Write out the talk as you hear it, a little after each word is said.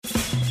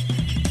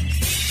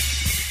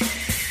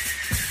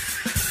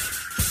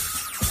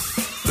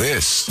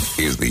This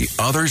is The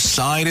Other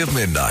Side of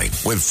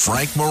Midnight with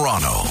Frank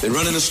Morano. They're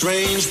running a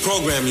strange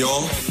program,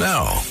 y'all.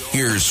 Now,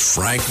 here's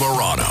Frank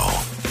Morano.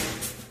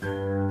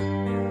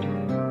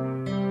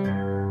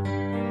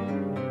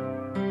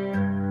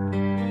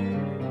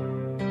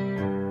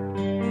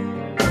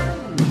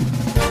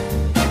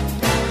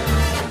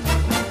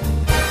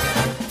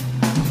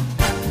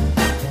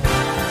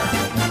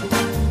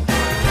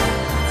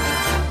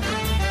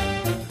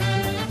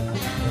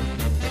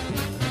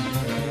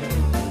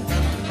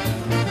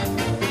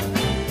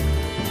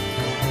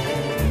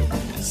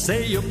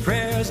 Say your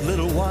prayers,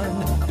 little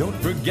one. Don't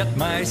forget,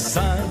 my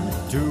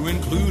son, to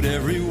include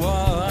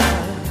everyone.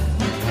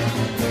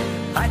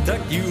 I tuck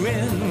you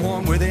in,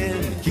 warm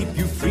within, keep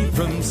you free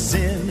from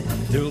sin,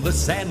 till the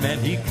Sandman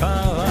he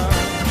comes.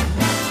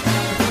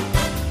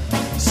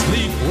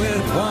 Sleep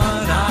with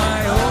one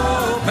eye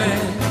open,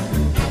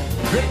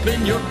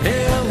 gripping your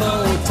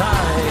pillow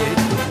tight.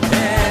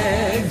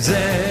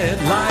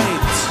 Exit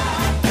light,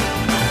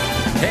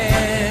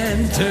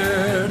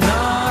 enter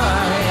night.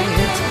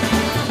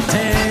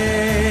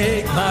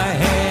 Take my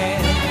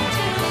hand,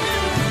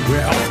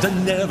 we're off to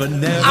Never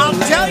I'll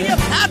tell you,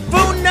 Pat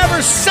Boone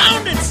never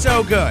sounded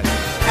so good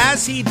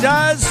as he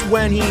does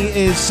when he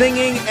is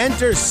singing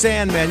Enter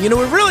Sandman. You know,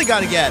 we really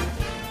got to get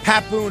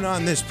Pat Boone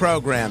on this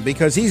program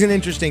because he's an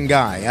interesting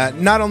guy.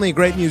 Not only a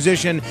great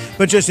musician,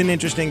 but just an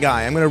interesting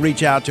guy. I'm going to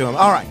reach out to him.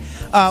 All right.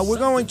 We're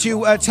going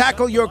to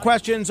tackle your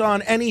questions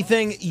on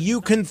anything you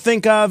can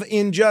think of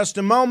in just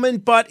a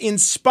moment. But in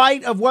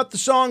spite of what the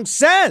song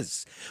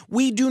says,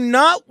 we do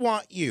not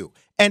want you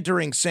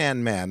entering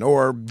Sandman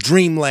or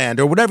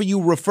Dreamland or whatever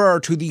you refer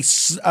to the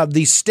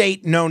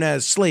state known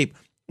as sleep.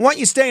 We want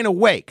you staying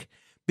awake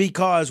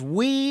because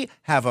we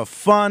have a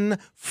fun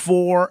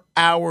 4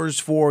 hours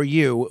for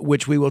you,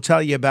 which we will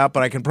tell you about.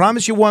 But I can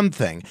promise you one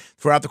thing.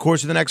 Throughout the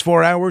course of the next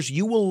 4 hours,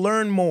 you will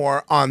learn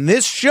more on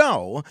this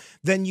show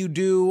than you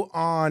do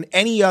on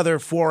any other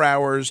 4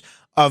 hours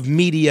of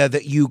media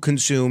that you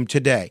consume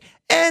today.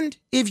 And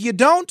if you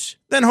don't,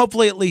 then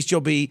hopefully at least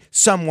you'll be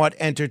somewhat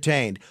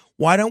entertained.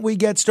 Why don't we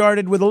get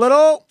started with a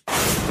little...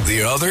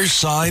 The Other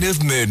Side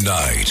of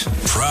Midnight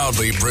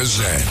proudly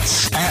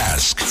presents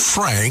Ask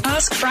Frank.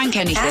 Ask Frank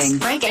anything.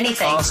 Ask Frank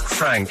anything. Ask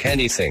Frank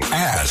anything.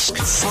 Ask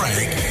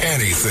Frank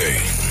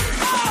anything.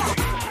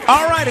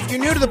 All right, if you're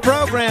new to the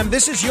program,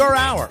 this is your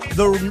hour.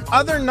 The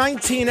other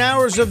 19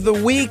 hours of the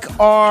week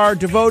are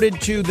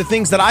devoted to the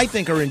things that I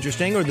think are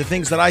interesting or the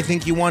things that I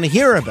think you want to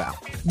hear about.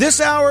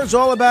 This hour is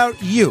all about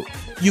you.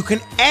 You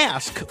can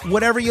ask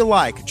whatever you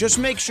like. Just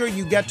make sure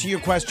you get to your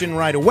question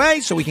right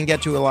away so we can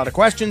get to a lot of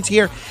questions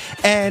here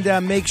and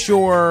make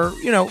sure,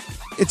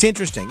 it's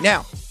interesting.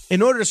 Now,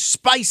 in order to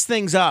spice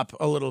things up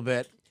a little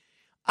bit,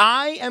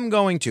 I am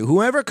going to,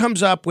 whoever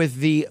comes up with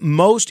the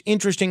most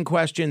interesting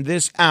question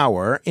this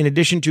hour, in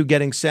addition to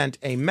getting sent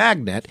a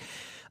magnet,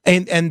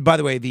 and by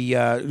the way,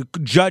 the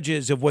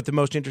judges of what the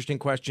most interesting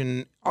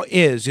question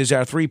is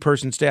our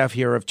three-person staff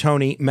here of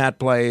Tony, Matt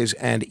Blaze,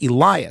 and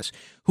Elias.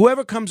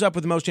 Whoever comes up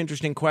with the most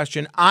interesting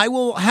question, I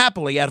will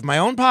happily, out of my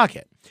own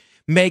pocket,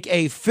 make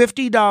a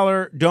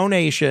 $50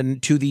 donation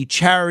to the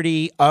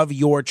charity of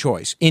your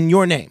choice in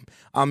your name.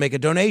 I'll make a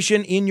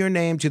donation in your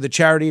name to the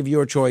charity of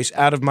your choice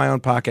out of my own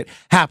pocket,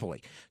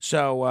 happily.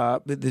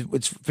 So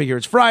figure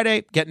it's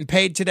Friday, getting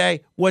paid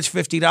today. What's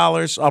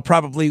 $50? I'll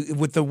probably,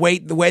 with the way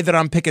that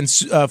I'm picking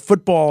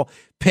football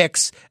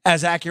picks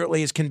as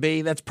accurately as can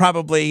be, that's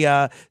probably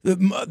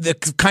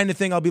the kind of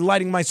thing I'll be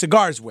lighting my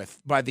cigars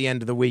with by the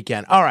end of the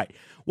weekend. All right.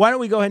 Why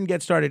don't we go ahead and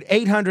get started?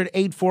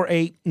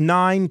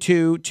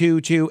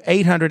 800-848-9222.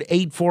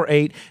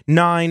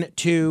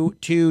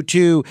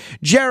 800-848-9222.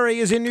 Jerry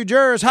is in New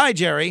Jersey. Hi,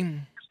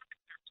 Jerry.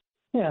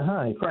 Yeah,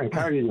 hi, Frank.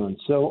 How are you doing?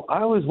 So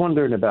I was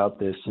wondering about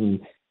this.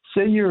 And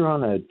say you're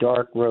on a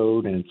dark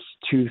road and it's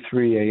 2,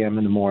 3 a.m.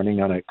 in the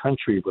morning on a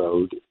country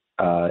road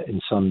in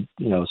some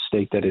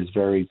state that is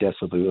very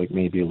desolate, like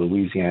maybe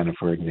Louisiana,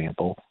 for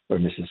example, or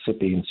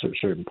Mississippi in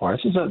certain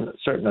parts, and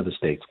certain other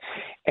states,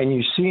 and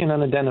you see an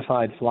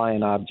unidentified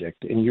flying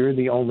object, and you're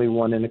the only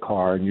one in the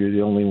car, and you're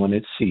the only one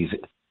that sees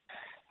it.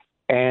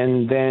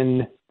 And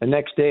then the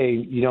next day,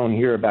 you don't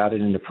hear about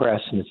it in the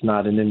press, and it's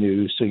not in the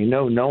news, so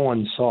no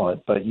one saw it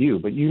but you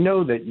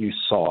that you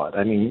saw it.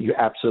 I mean, you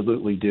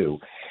absolutely do.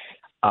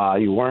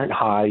 You weren't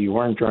high, you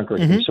weren't drunk or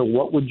anything. Mm-hmm. So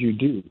what would you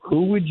do?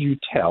 Who would you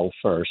tell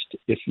first,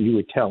 if you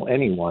would tell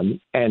anyone?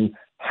 And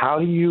how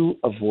do you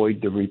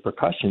avoid the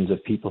repercussions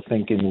of people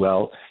thinking,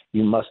 well,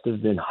 you must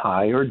have been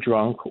high or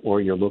drunk,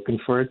 or you're looking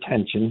for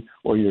attention,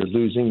 or you're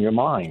losing your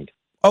mind?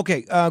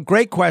 Okay,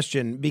 great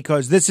question,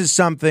 because this is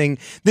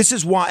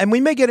why, and we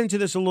may get into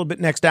this a little bit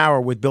next hour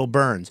with Bill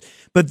Burns,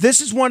 but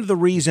this is one of the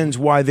reasons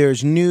why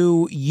there's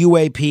new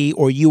UAP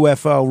or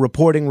UFO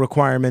reporting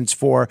requirements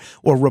or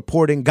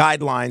reporting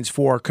guidelines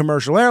for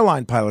commercial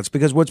airline pilots,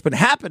 because what's been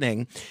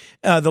happening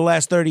the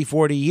last 30,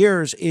 40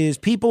 years is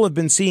people have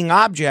been seeing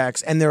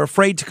objects and they're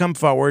afraid to come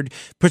forward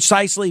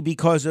precisely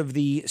because of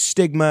the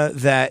stigma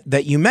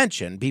that you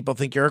mentioned. People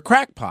think you're a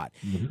crackpot.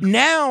 Mm-hmm.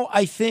 Now,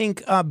 I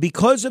think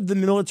because of the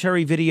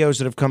military videos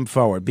that have come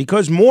forward,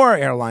 because more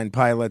airline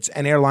pilots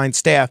and airline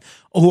staff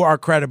who are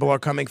credible are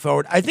coming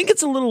forward, I think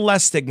it's a little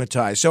less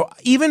stigmatized. So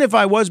even if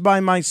I was by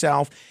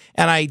myself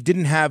and I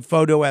didn't have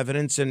photo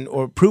evidence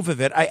or proof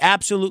of it, I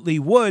absolutely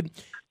would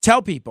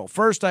tell people.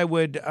 First, I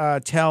would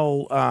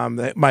tell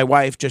my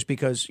wife, just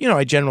because,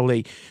 I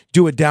generally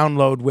do a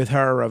download with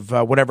her of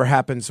whatever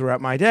happens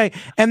throughout my day.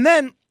 And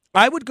then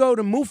I would go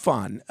to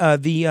MUFON,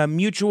 the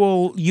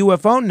Mutual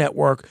UFO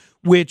Network,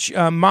 which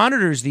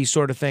monitors these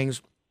sort of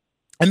things.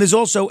 And there's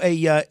also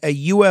a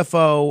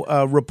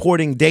UFO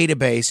reporting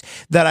database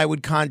that I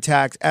would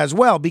contact as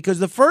well, because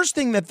the first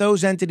thing that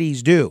those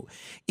entities do,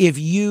 if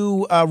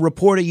you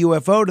report a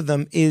UFO to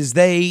them, is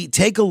they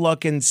take a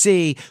look and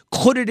see,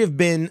 could it have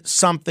been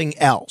something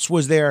else?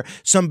 Was there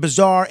some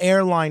bizarre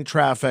airline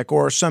traffic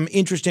or some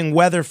interesting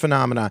weather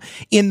phenomena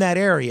in that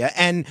area?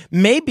 And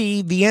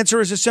maybe the answer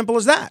is as simple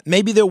as that.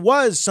 Maybe there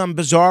was some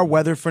bizarre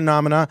weather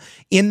phenomena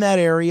in that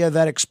area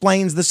that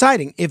explains the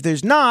sighting. If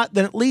there's not,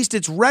 then at least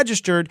it's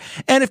registered.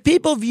 And if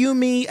people view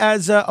me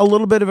as a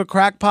little bit of a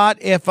crackpot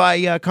if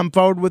I come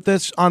forward with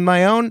this on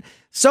my own,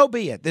 so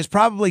be it. There's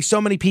probably so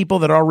many people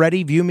that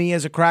already view me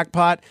as a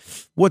crackpot.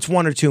 What's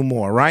one or two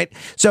more, right?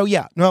 So,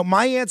 yeah, no,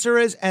 my answer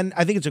is, and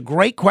I think it's a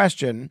great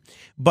question,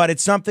 but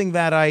it's something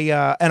that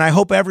I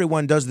hope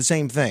everyone does the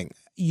same thing.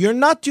 You're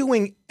not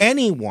doing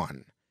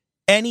anyone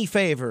any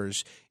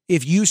favors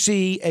if you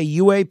see a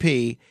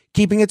UAP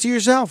keeping it to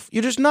yourself.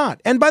 You're just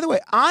not. And by the way,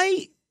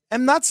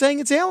 I'm not saying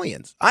it's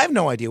aliens. I have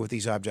no idea what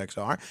these objects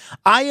are.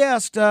 I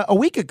asked a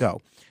week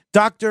ago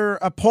Dr.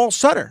 Paul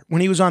Sutter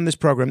when he was on this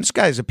program. This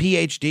guy is a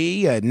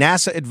PhD, a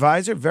NASA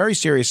advisor, very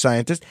serious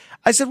scientist.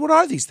 I said, what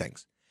are these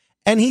things?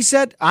 And he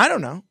said, I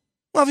don't know.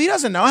 Well, if he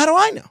doesn't know, how do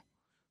I know?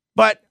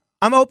 But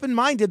I'm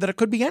open-minded that it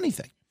could be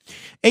anything.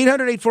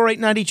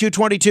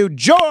 800-848-9222.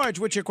 George,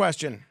 what's your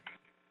question?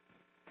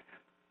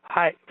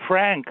 Hi,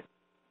 Frank.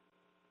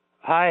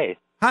 Hi.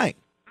 Hi.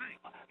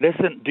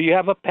 Listen, do you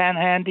have a pen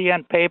handy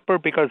and paper?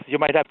 Because you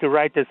might have to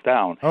write this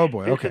down. Oh,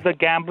 boy, okay. This is a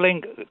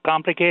gambling,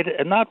 complicated,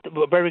 not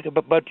very,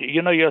 but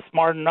you're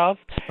smart enough.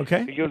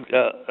 Okay. You'll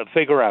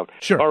figure out.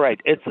 Sure. All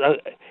right. It's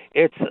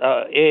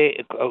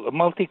a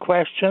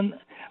multi-question.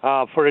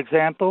 For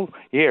example,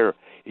 here,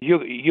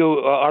 you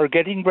are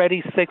getting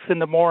ready 6 in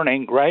the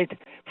morning, right?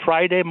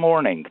 Friday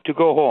morning to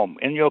go home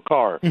in your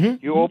car.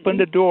 Mm-hmm. You open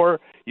the door,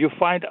 you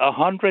find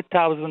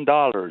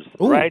 $100,000,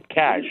 right?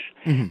 Cash.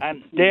 Mm-hmm.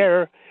 And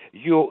there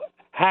you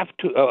have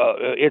to,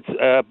 it's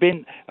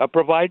been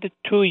provided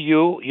to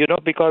you,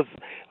 because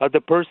the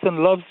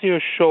person loves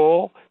your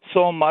show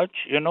so much,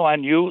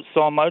 and you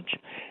so much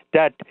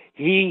that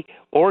he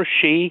or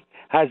she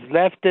has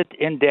left it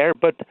in there,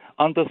 but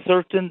under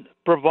certain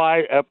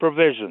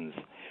provisions.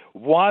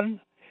 One,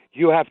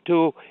 you have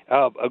to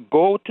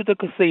go to the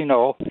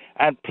casino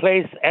and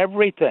place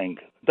everything,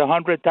 the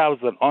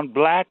 100,000, on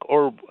black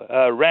or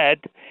red,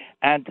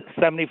 and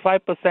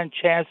 75%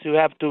 chance you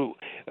have to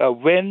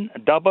win,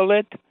 double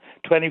it,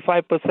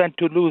 25%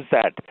 to lose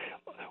that.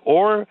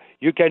 Or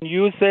you can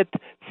use it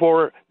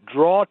for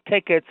draw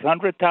tickets,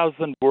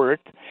 100,000 worth,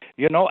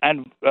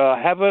 and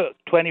have a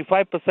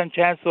 25%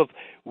 chance of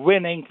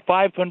winning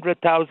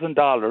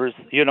 $500,000,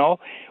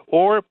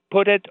 or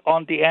put it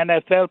on the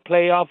NFL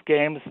playoff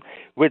games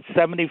with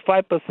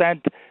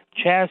 75%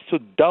 chance to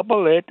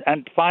double it.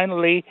 And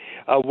finally,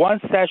 one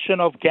session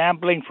of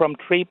gambling from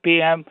 3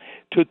 p.m.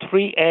 to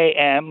 3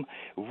 a.m.,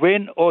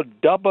 win or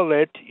double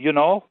it,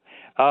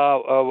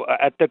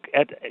 at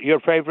your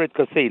favorite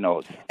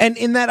casinos. And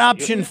in that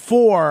option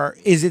 4,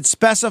 is it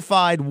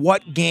specified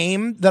what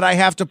game that I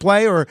have to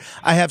play, or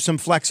I have some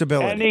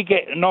flexibility?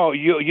 No,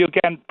 you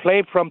can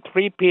play from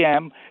 3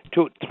 p.m.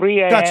 to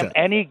 3 a.m. Gotcha.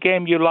 Any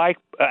game you like,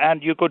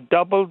 and you could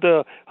double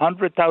the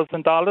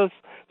 $100,000.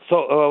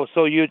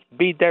 So you'd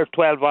be there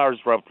 12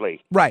 hours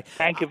roughly. Right.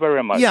 Thank you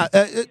very much. Yeah.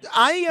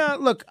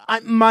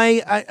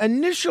 My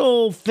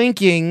initial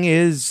thinking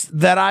is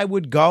that I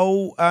would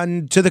go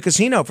to the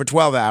casino for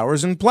 12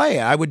 hours and play.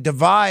 I would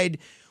divide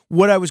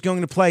what I was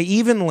going to play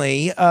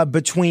evenly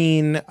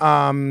between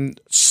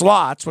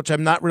slots, which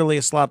I'm not really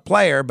a slot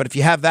player, but if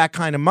you have that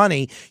kind of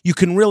money, you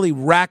can really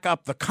rack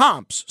up the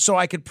comps. So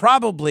I could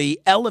probably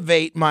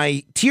elevate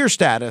my tier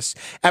status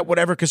at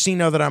whatever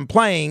casino that I'm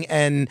playing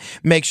and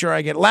make sure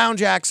I get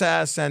lounge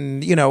access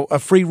and,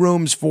 free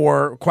rooms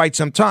for quite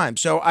some time.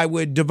 So I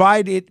would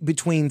divide it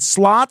between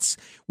slots,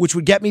 which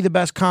would get me the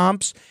best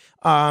comps,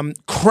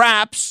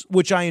 craps,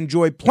 which I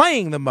enjoy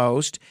playing the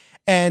most,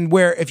 and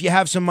where if you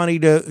have some money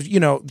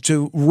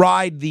to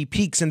ride the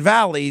peaks and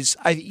valleys,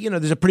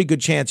 there's a pretty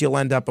good chance you'll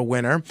end up a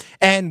winner.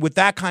 And with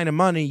that kind of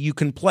money, you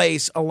can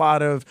place a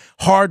lot of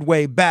hard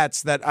way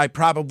bets that I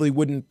probably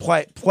wouldn't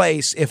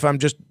place if I'm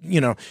just,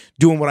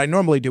 doing what I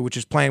normally do, which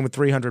is playing with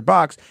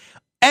 $300.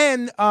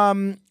 And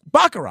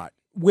baccarat,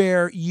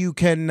 where you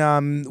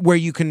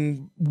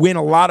can win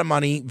a lot of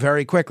money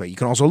very quickly. You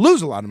can also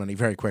lose a lot of money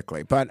very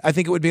quickly. But I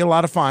think it would be a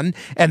lot of fun,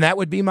 and that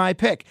would be my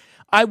pick.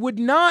 I would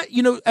not,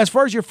 as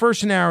far as your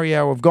first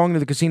scenario of going to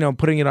the casino and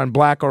putting it on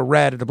black or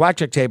red at the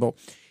blackjack table,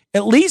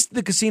 at least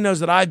the casinos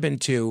that I've been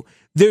to,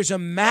 there's a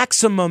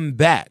maximum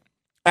bet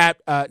at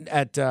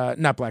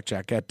not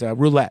blackjack, at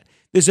roulette.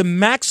 There's a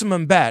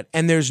maximum bet,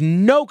 and there's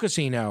no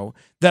casino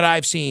that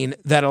I've seen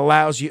that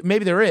allows you,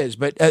 maybe there is,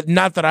 but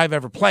not that I've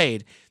ever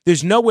played.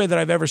 There's nowhere that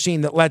I've ever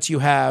seen that lets you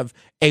have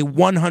a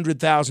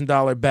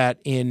 $100,000 bet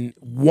in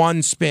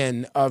one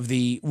spin of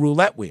the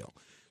roulette wheel.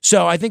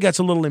 So I think that's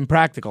a little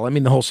impractical. I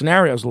mean, the whole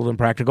scenario is a little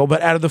impractical,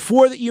 but out of the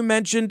four that you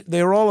mentioned,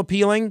 they're all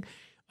appealing,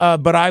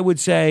 but I would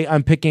say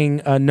I'm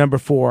picking number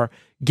 4,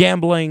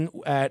 gambling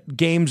at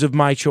games of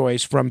my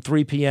choice from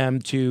 3 p.m.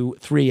 to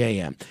 3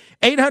 a.m.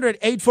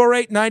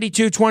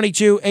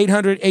 800-848-9222,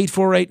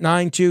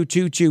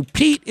 800-848-9222.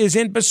 Pete is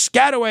in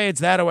Piscataway. It's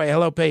that-a-way.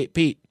 Hello,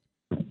 Pete.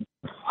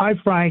 Hi,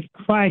 Frank.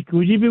 Frank,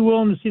 would you be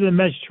willing to see the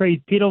Mets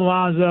trade Pete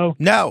Alonso?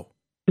 No.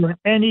 To an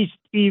NS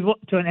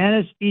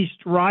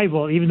East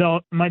rival, even though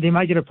they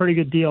might get a pretty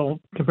good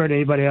deal compared to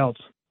anybody else.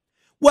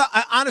 Well,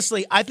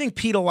 honestly, I think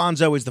Pete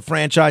Alonso is the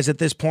franchise at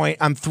this point.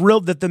 I'm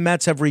thrilled that the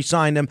Mets have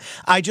re-signed him.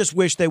 I just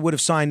wish they would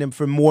have signed him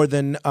for more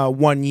than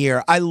 1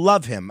 year. I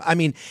love him. I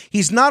mean,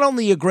 he's not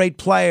only a great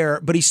player,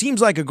 but he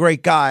seems like a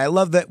great guy. I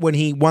love that when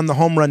he won the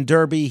home run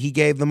derby, he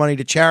gave the money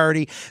to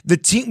charity. The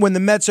team, when the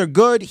Mets are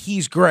good,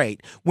 he's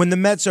great. When the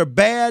Mets are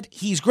bad,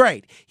 he's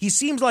great. He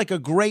seems like a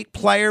great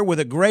player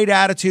with a great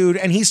attitude,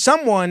 and he's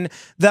someone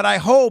that I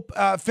hope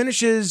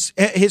finishes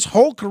his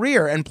whole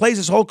career and plays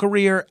his whole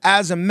career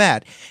as a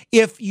Met.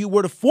 If you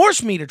were to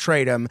force me to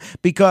trade him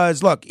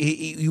because, look,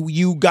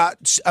 you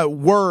got a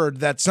word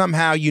that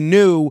somehow you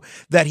knew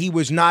that he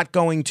was not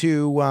going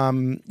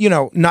to,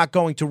 not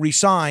going to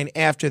resign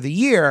after the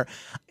year.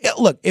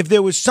 Look, if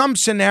there was some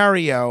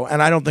scenario,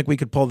 and I don't think we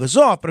could pull this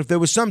off, but if there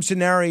was some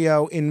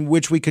scenario in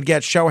which we could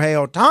get Shohei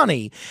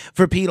Ohtani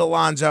for Pete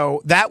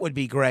Alonso, that would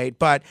be great.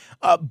 But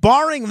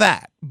barring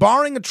a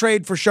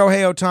trade for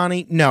Shohei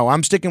Ohtani, no,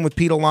 I'm sticking with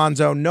Pete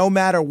Alonso no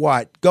matter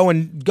what.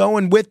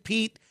 Going with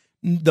Pete,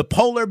 the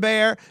polar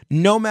bear,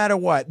 no matter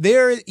what.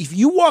 If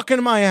you walk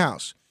into my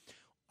house,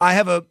 I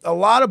have a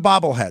lot of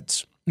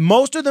bobbleheads.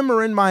 Most of them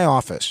are in my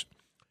office.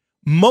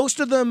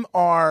 Most of them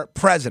are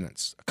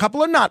presidents. A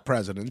couple are not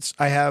presidents.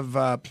 I have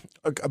a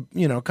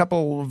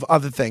couple of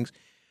other things.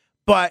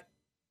 But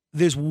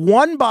there's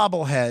one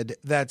bobblehead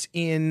that's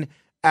in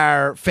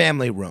our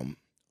family room,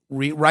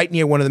 right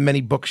near one of the many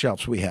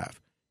bookshelves we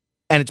have,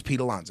 and it's Pete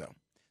Alonso.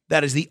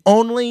 That is the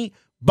only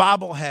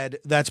bobblehead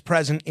that's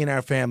present in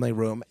our family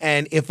room.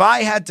 And if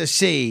I had to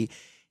see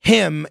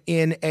him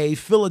in a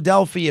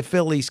Philadelphia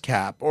Phillies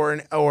cap or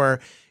an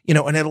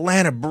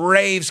Atlanta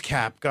Braves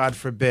cap, God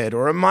forbid,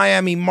 or a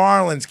Miami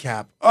Marlins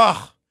cap,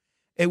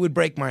 it would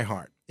break my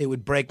heart. It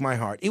would break my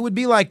heart. It would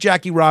be like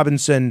Jackie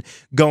Robinson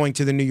going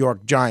to the New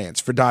York Giants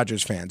for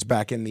Dodgers fans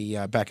back in the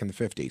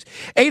 50s.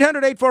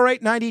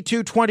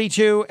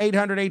 800-848-9222,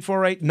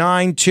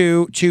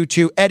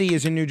 800-848-9222. Eddie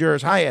is in New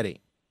Jersey. Hi,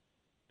 Eddie.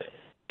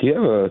 Do you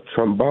have a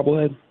Trump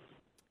bobblehead?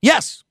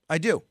 Yes, I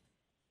do.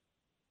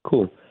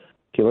 Cool.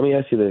 Okay, let me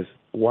ask you this.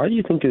 Why do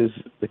you think it is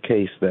the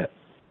case that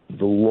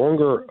the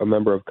longer a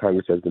member of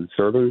Congress has been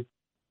serving,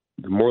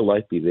 the more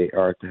likely they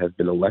are to have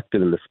been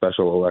elected in the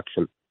special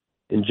election?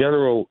 In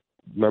general,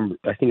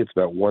 I think it's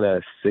about 1 out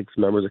of 6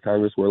 members of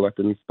Congress were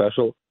elected in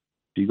special.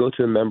 If you go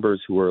to the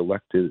members who were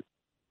elected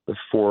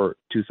before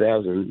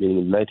 2000, meaning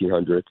in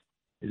 1900,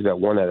 it's about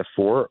 1 out of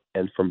 4.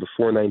 And from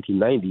before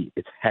 1990,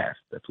 it's half.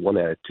 That's 1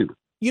 out of 2.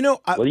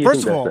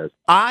 First of all,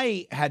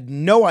 I had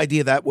no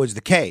idea that was the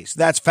case.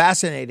 That's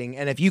fascinating.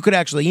 And if you could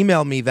actually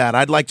email me that,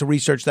 I'd like to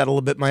research that a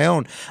little bit my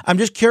own. I'm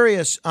just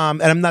curious,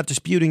 and I'm not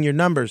disputing your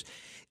numbers.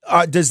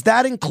 Does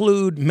that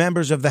include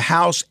members of the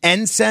House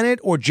and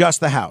Senate or just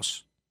the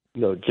House?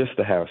 No, just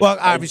the House. Well,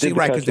 obviously,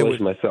 right. Because there was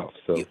myself.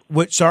 So.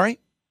 Sorry?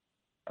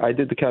 I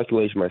did the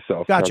calculation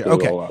myself. Gotcha.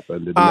 Okay.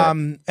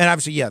 And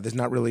obviously, there's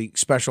not really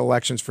special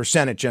elections for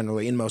Senate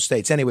generally in most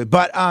states anyway.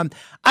 But I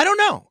don't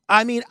know.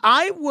 I mean,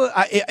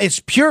 it's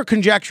pure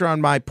conjecture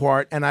on my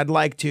part, and I'd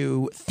like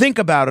to think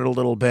about it a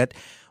little bit.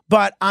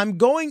 But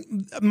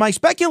my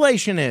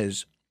speculation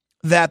is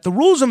that the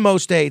rules in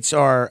most states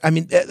are,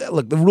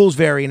 look, the rules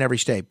vary in every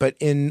state. But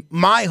in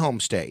my home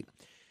state,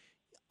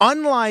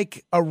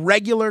 unlike a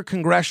regular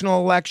congressional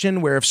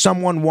election where if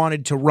someone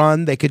wanted to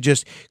run, they could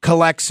just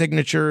collect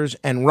signatures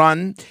and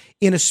run,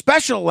 in a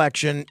special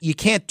election, you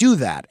can't do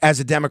that as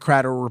a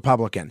Democrat or a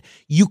Republican.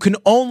 You can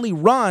only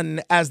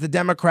run as the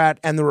Democrat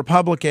and the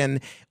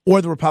Republican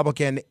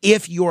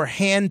if you're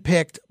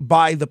handpicked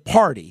by the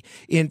party.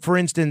 For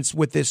instance,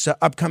 with this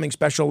upcoming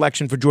special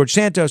election for George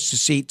Santos'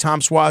 seat,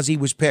 Tom Suozzi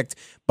was picked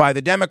by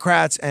the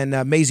Democrats, and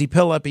Mazie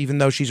Pilip, even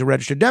though she's a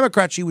registered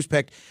Democrat, she was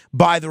picked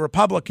by the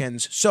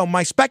Republicans. So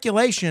my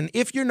speculation,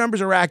 if your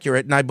numbers are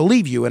accurate, and I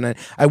believe you, and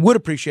I would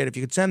appreciate it if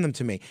you could send them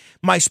to me,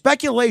 my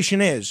speculation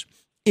is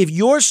if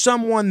you're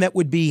someone that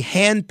would be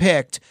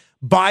handpicked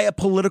by a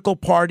political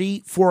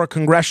party for a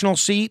congressional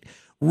seat,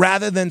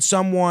 rather than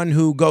someone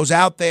who goes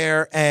out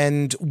there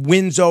and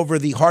wins over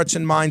the hearts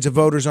and minds of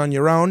voters on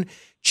your own,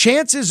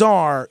 chances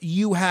are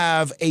you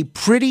have a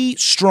pretty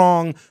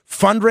strong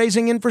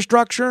fundraising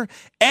infrastructure,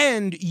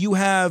 and you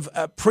have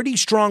pretty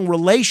strong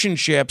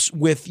relationships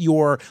with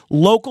your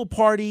local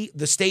party,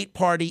 the state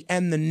party,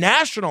 and the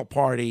national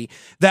party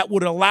that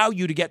would allow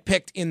you to get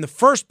picked in the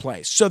first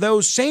place. So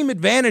those same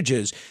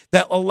advantages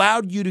that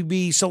allowed you to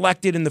be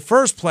selected in the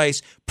first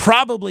place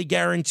probably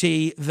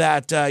guarantee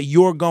that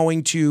you're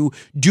going to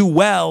do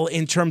well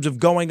in terms of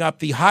going up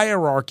the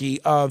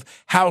hierarchy of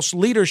House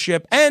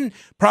leadership, and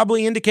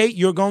probably indicate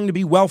you're going to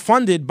be well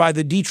funded by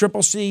the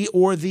DCCC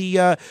or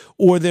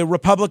the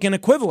Republican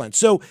equivalent.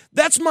 So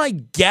that's my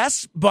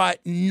guess, but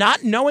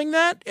not knowing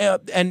that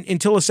and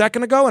until a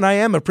second ago, and I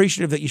am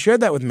appreciative that you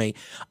shared that with me,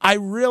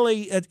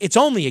 it's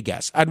only a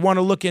guess. I'd want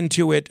to look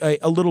into it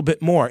a little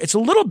bit more. It's a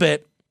little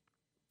bit,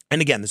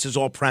 and again, this is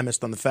all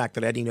premised on the fact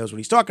that Eddie knows what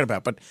he's talking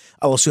about, but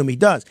I'll assume he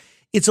does.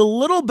 It's a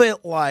little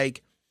bit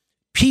like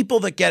people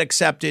that get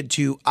accepted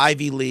to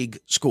Ivy League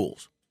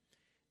schools.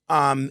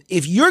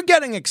 If you're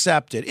getting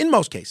accepted, in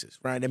most cases,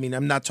 right? I mean,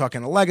 I'm not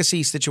talking a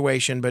legacy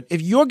situation, but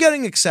if you're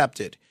getting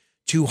accepted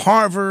to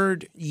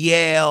Harvard,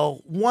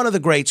 Yale, one of the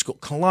great schools,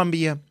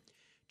 Columbia,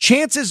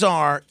 chances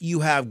are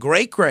you have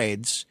great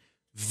grades,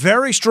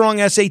 very strong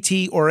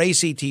SAT or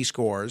ACT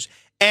scores,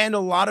 and a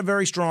lot of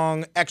very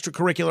strong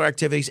extracurricular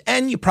activities,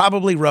 and you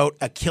probably wrote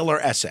a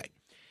killer essay.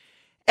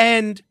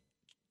 And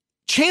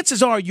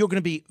chances are you're going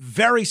to be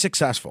very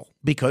successful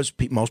because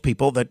most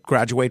people that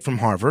graduate from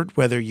Harvard,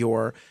 whether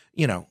you're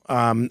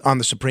on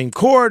the Supreme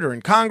Court or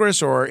in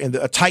Congress or in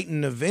a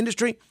titan of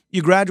industry,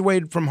 you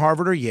graduated from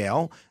Harvard or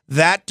Yale,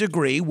 that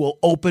degree will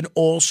open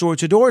all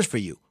sorts of doors for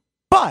you.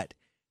 But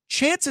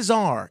chances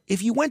are,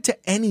 if you went to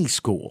any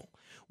school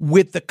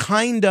with the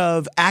kind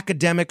of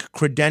academic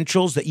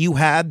credentials that you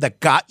had that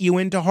got you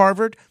into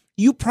Harvard,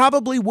 you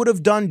probably would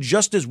have done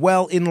just as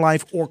well in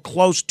life or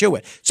close to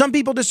it. Some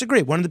people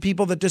disagree. One of the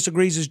people that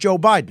disagrees is Joe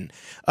Biden.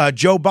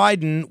 Joe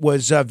Biden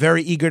was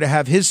very eager to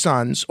have his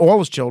sons, all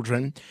his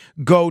children,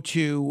 go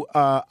to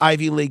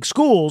Ivy League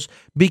schools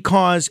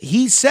because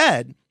he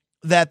said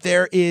that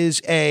there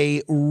is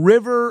a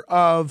river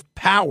of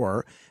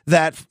power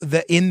that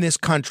in this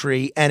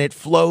country, and it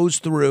flows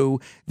through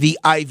the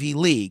Ivy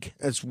League.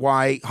 That's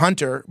why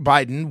Hunter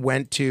Biden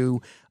went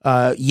to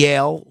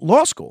Yale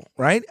Law School,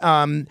 right?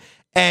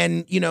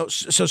 And,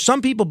 so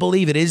some people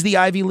believe it is the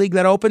Ivy League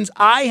that opens.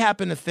 I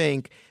happen to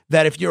think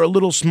that if you're a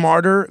little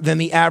smarter than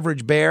the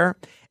average bear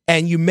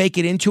and you make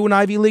it into an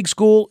Ivy League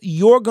school,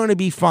 you're going to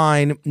be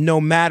fine no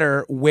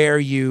matter where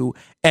you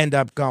end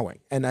up going.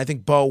 And I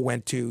think Bo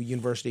went to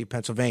University of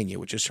Pennsylvania,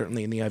 which is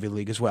certainly in the Ivy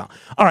League as well.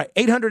 All right,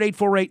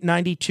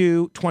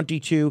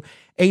 800-848-9222,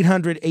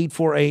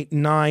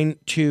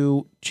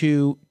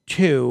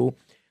 800-848-9222.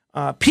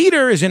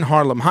 Peter is in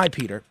Harlem. Hi,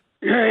 Peter.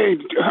 Hey,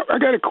 I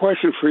got a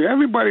question for you.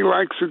 Everybody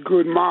likes a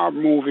good mob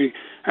movie,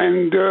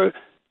 and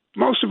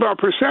most of our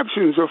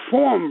perceptions are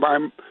formed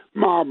by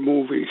mob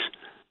movies.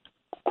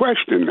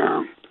 Question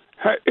now,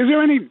 is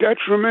there any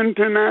detriment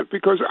in that?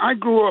 Because I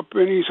grew up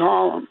in East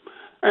Harlem,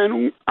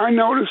 and I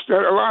noticed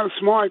that a lot of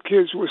smart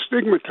kids were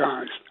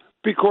stigmatized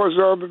because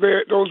of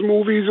those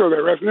movies or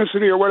their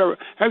ethnicity or whatever.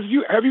 Have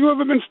you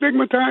ever been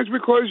stigmatized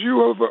because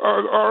you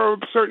are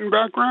of a certain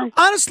background?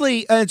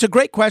 Honestly, it's a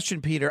great question,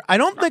 Peter. I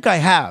don't think I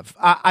have.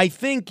 I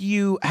think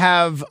you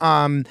have.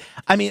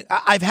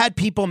 I've had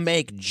people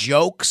make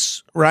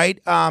jokes, right?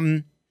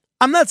 I'm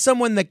not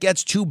someone that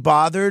gets too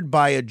bothered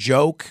by a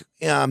joke,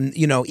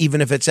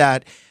 even if it's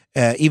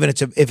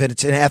if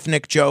it's an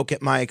ethnic joke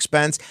at my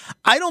expense.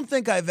 I don't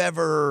think I've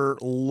ever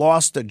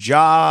lost a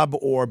job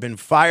or been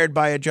fired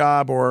by a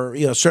job or,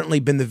 certainly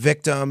been the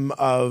victim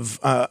of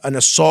an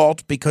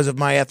assault because of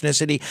my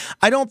ethnicity.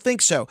 I don't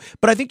think so.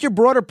 But I think your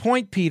broader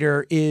point,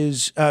 Peter,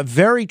 is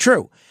very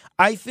true.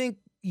 I think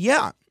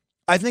a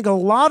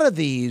lot of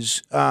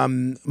these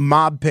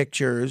mob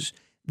pictures,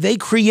 they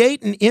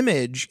create an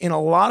image in a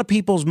lot of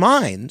people's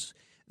minds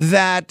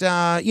that,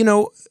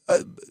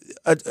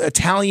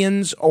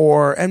 Italians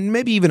and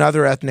maybe even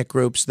other ethnic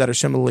groups that are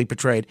similarly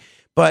portrayed,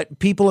 but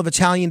people of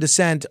Italian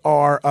descent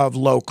are of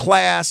low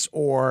class,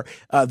 or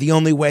the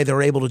only way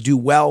they're able to do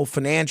well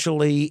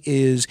financially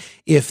is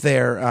if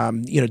they're,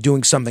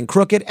 doing something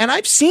crooked. And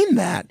I've seen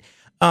that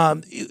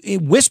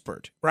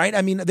whispered, right?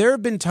 I mean, there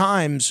have been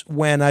times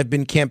when I've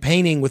been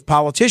campaigning with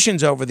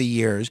politicians over the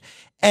years,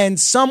 and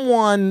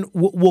someone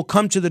will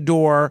come to the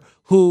door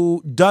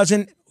who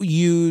doesn't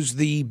use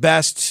the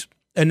best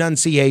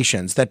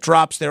enunciations, that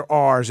drops their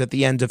R's at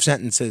the end of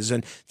sentences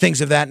and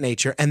things of that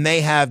nature. And they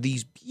have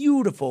these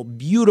beautiful,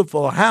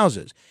 beautiful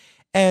houses.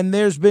 And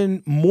there's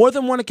been more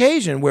than one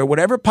occasion where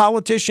whatever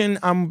politician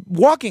I'm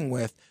walking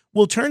with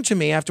will turn to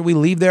me after we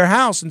leave their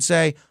house and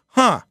say,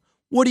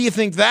 what do you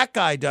think that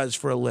guy does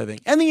for a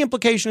living? And the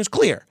implication is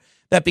clear,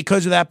 that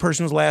because of that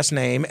person's last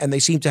name and they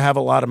seem to have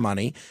a lot of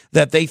money,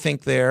 that they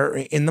think they're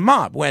in the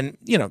mob, when,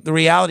 the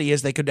reality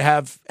is they could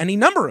have any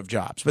number of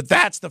jobs. But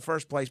that's the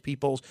first place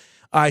people's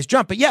eyes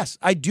jump. But yes,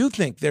 I do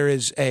think there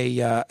is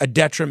a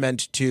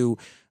detriment to,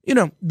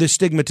 the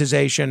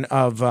stigmatization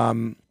of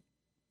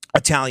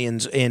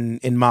Italians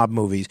in mob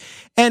movies.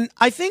 And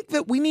I think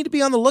that we need to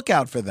be on the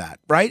lookout for that,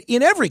 right?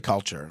 In every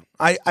culture.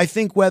 I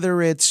think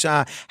whether it's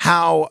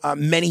how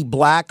many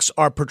blacks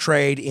are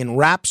portrayed in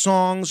rap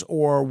songs,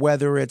 or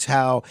whether it's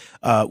how,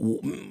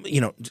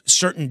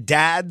 certain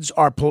dads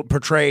are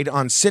portrayed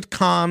on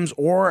sitcoms,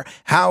 or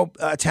how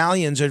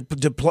Italians are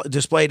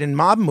displayed in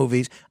mob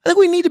movies, I think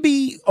we need to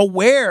be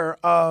aware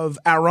of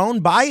our own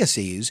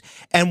biases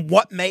and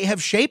what may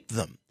have shaped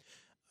them.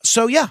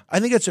 So, yeah,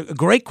 I think it's a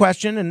great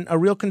question and a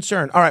real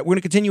concern. All right, we're going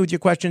to continue with your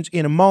questions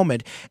in a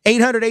moment.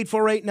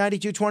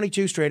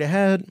 800-848-9222, straight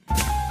ahead.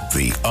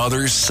 The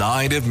Other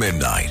Side of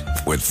Midnight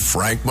with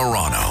Frank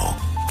Morano.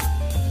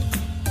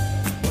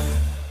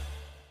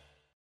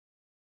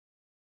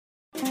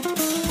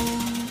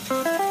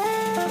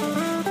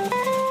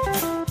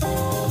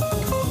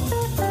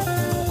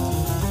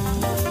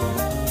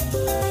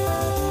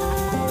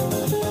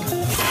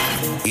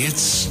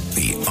 It's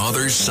The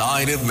Other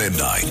Side of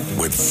Midnight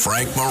with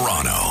Frank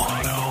Morano.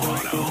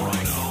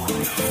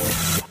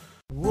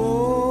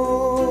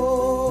 Whoa,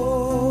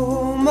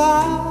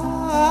 my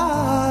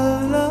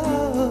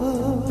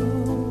love,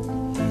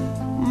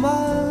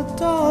 my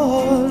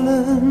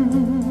darling,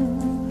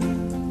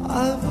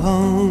 I've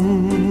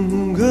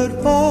hungered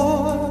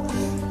for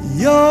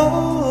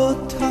your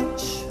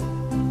touch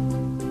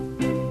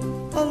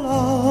a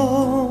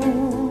long,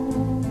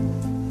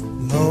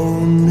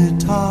 lonely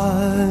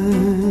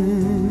time.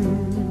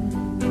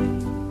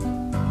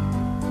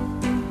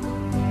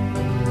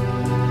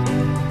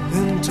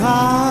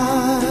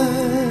 Time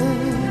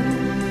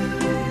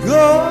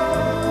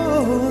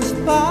goes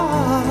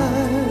by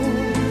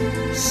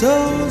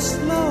so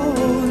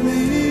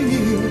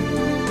slowly,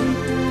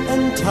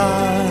 and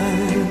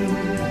time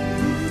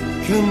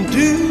can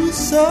do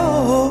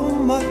so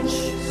much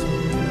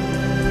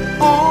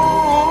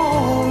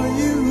for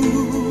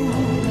you.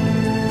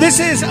 This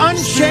is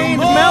Unchained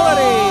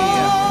Melody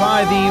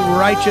by the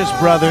Righteous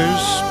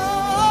Brothers,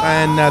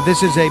 and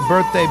this is a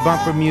birthday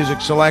bumper music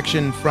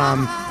selection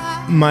from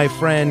my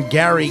friend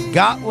Gary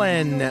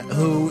Gotlin,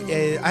 who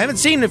I haven't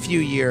seen in a few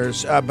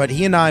years, but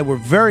he and I were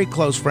very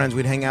close friends.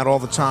 We'd hang out all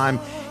the time.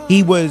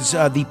 He was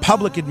the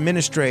public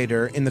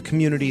administrator in the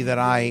community that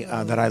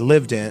I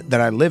live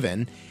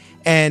in,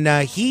 and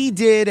he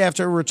did,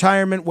 after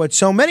retirement, what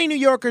so many New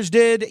Yorkers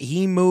did.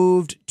 He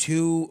moved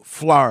to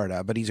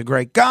Florida, but he's a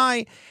great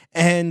guy,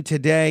 and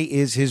today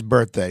is his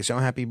birthday. So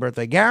happy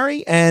birthday,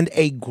 Gary, and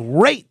a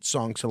great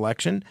song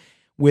selection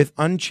with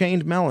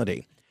Unchained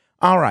Melody.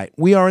 All right,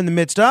 we are in the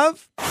midst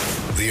of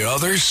The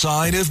Other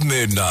Side of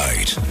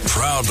Midnight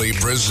proudly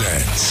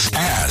presents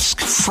Ask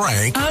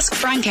Frank. Ask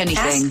Frank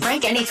anything. Ask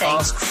Frank anything.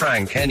 Ask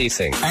Frank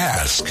anything.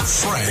 Ask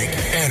Frank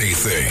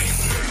anything.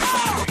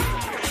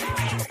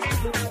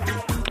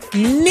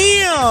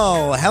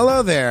 Neil,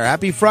 hello there.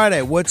 Happy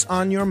Friday. What's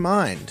on your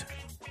mind?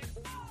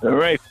 All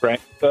right,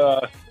 Frank.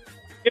 Your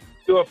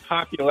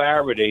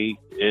popularity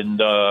on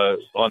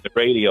the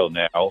radio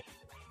now,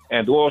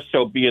 and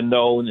also being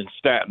known in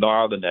Staten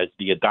Island as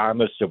the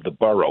Adonis of the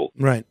borough.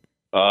 Right.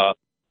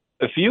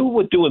 If you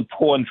were doing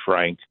porn,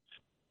 Frank,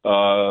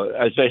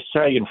 as they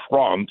say in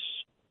France,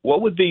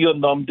 what would be your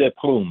nom de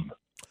plume?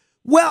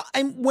 Well,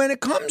 when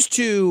it comes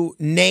to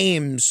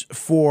names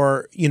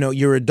for,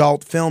 your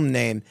adult film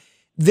name,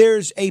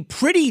 there's a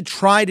pretty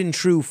tried and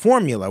true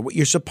formula. What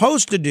you're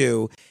supposed to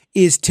do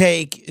is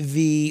take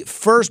the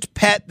first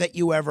pet that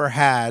you ever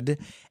had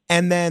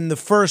and then the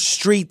first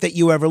street that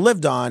you ever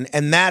lived on,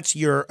 and that's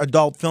your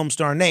adult film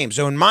star name.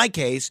 So in my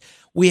case,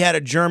 we had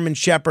a German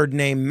Shepherd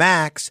named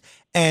Max,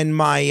 and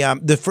my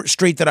the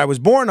street that I was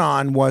born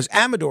on was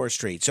Amador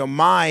Street. So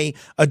my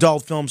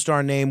adult film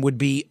star name would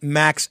be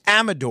Max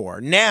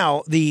Amador.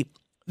 Now,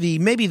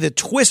 maybe the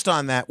twist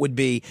on that would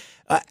be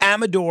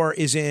Amador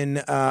is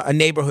in a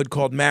neighborhood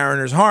called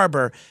Mariners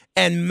Harbor,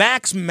 and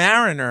Max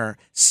Mariner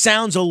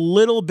sounds a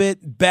little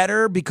bit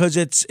better because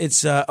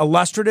it's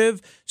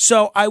illustrative.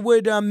 So I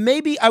would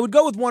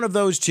go with one of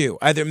those two,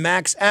 either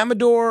Max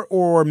Amador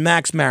or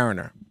Max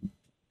Mariner.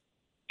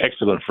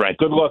 Excellent, Frank.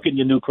 Good luck in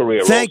your new career.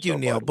 Thank you,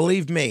 Neil.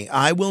 Believe me,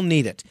 I will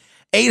need it.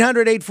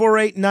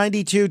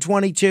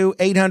 800-848-9222,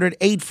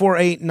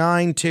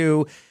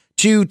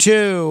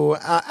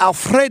 800-848-9222.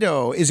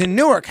 Alfredo is in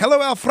Newark. Hello,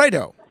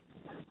 Alfredo.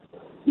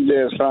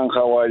 Yes, Frank,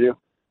 how are you?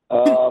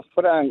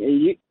 Frank,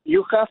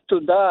 you have to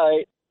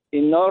die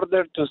in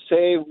order to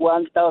save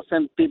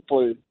 1,000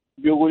 people.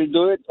 You will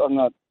do it or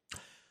not?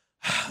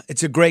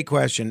 It's a great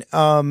question.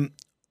 Am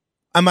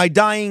I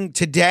dying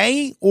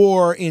today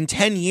or in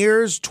 10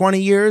 years, 20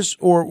 years,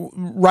 or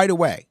right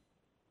away?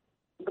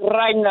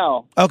 Right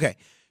now. Okay.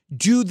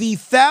 Do the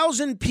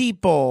 1,000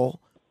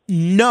 people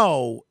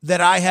know that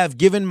I have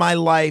given my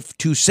life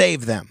to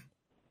save them?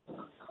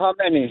 How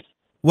many?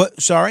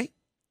 What? Sorry?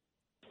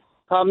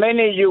 How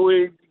many you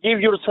will give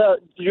yourself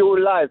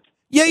your life?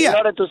 Yeah. In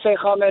order to say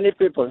how many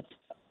people?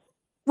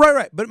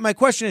 Right. But my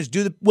question is,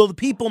 will the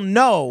people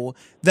know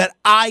that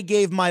I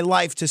gave my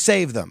life to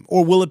save them,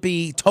 or will it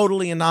be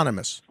totally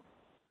anonymous?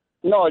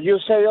 No, you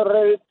say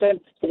already 10.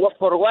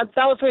 For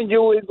 1,000,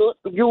 you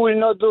will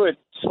not do it.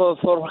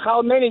 for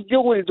how many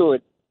you will do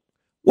it?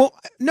 Well,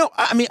 no,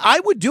 I mean, I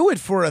would do it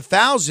for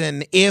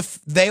 1,000 if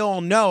they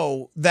all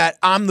know that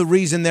I'm the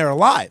reason they're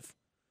alive.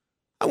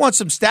 I want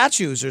some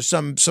statues or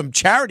some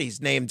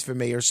charities named for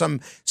me or some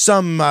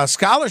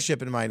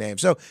scholarship in my name.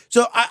 So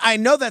I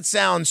know that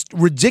sounds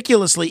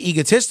ridiculously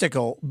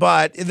egotistical,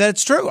 but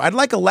that's true. I'd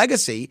like a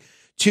legacy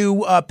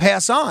to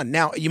pass on.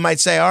 Now, you might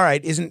say, all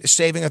right, isn't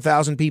saving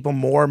 1,000 people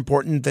more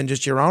important than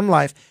just your own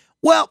life?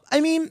 Well,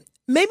 I mean,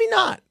 maybe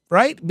not,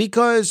 right?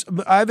 Because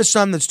I have a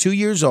son that's 2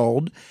 years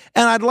old,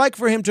 and I'd like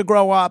for him to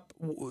grow up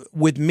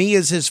with me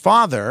as his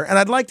father, and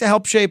I'd like to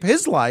help shape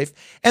his life.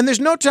 And there's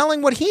no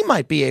telling what he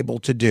might be able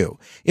to do.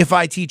 If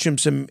I teach him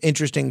some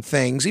interesting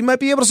things, he might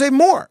be able to save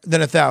more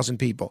than 1,000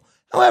 people.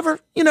 However,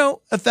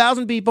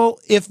 1,000 people,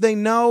 if they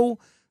know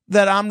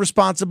that I'm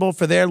responsible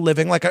for their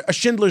living, like a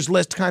Schindler's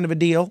List kind of a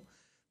deal,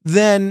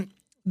 then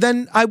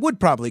I would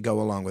probably go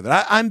along with it.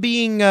 I'm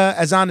being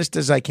as honest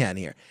as I can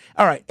here.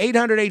 All right,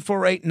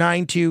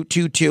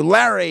 800-848-9222.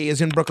 Larry is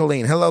in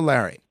Brooklyn. Hello,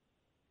 Larry.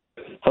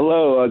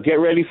 Hello. Get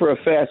ready for a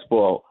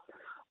fastball.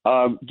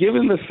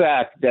 Given the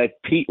fact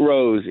that Pete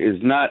Rose is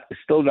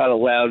still not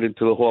allowed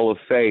into the Hall of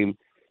Fame,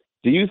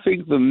 do you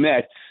think the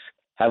Mets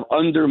have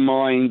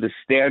undermined the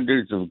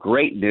standards of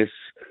greatness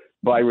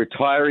by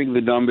retiring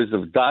the numbers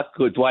of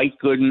Dwight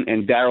Gooden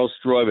and Darryl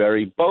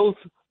Strawberry, both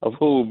of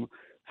whom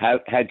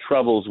have had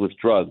troubles with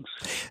drugs?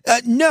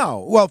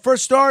 No. Well, for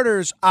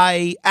starters,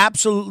 I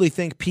absolutely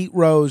think Pete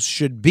Rose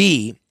should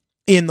be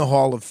in the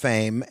Hall of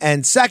Fame.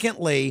 And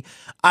secondly,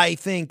 I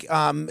think,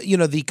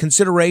 the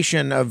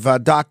consideration of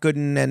Doc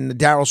Gooden and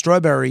Darryl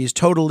Strawberry is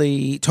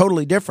totally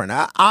different.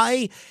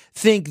 I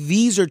think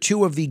these are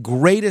two of the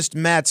greatest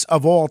Mets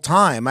of all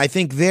time. I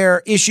think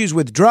their issues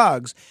with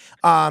drugs,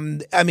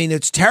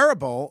 it's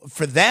terrible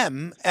for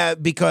them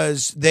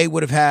because they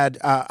would have had,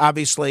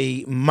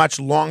 obviously, much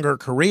longer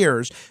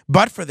careers,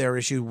 but for their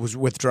issues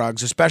with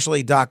drugs,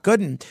 especially Doc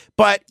Gooden.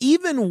 But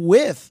even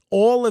with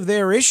all of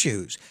their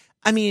issues,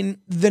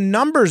 the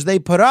numbers they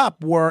put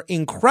up were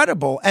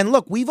incredible. And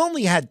look, we've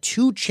only had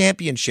 2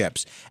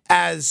 championships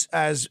as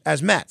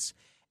Mets.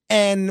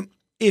 And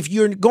if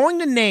you're going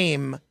to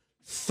name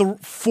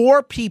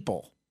 4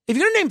 people, if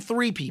you're going to name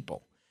 3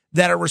 people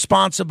that are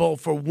responsible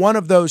for one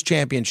of those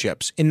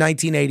championships in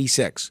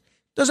 1986,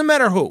 doesn't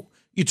matter who.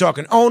 You're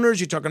talking owners,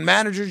 you're talking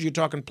managers, you're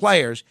talking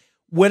players.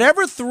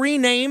 Whatever 3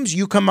 names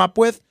you come up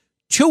with,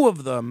 2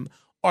 of them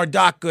are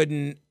Doc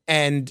Gooden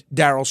and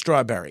Darryl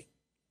Strawberry.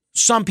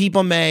 Some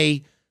people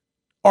may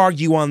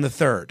argue on the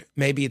third.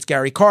 Maybe it's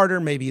Gary Carter.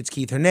 Maybe it's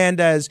Keith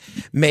Hernandez.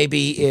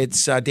 Maybe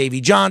it's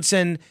Davey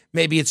Johnson.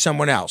 Maybe it's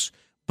someone else.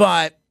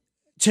 But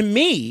to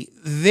me,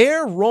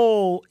 their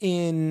role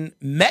in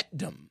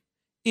Metdom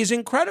is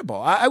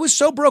incredible. I was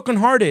so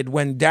brokenhearted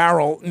when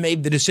Darryl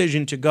made the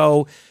decision to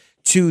go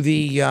to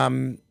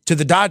the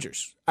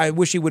Dodgers. I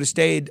wish he would have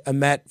stayed a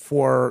Met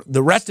for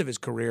the rest of his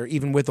career,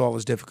 even with all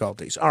his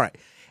difficulties. All right.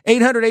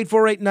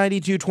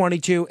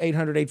 800-848-9222,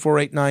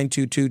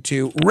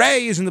 800-848-9222.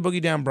 Ray is in the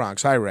Boogie Down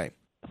Bronx. Hi, Ray.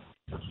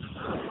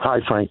 Hi,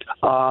 Frank.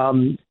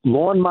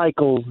 Lorne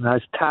Michaels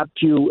has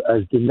tapped you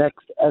as the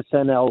next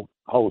SNL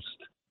host.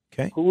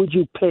 Okay. Who would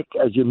you pick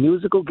as your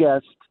musical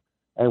guest,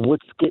 and what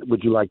skit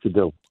would you like to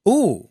do?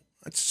 Ooh,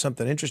 that's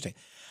something interesting.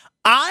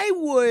 I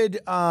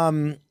would...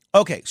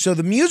 Okay, so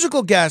the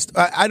musical guest,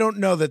 I don't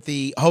know that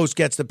the host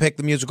gets to pick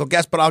the musical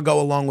guest, but I'll go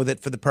along with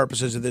it for the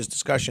purposes of this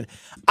discussion.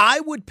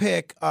 I would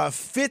pick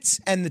Fitz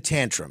and the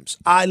Tantrums.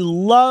 I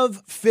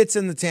love Fitz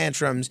and the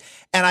Tantrums,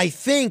 and I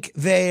think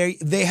they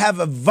have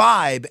a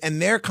vibe,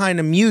 and their kind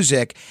of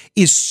music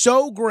is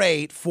so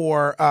great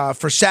for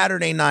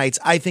Saturday nights.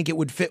 I think it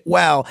would fit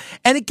well,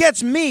 and it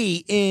gets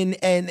me in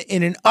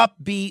an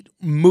upbeat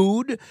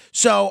mood,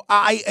 so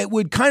it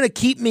would kind of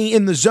keep me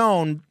in the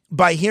zone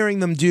by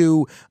hearing them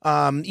do,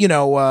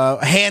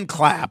 Hand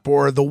Clap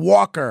or The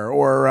Walker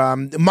or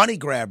Money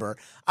Grabber.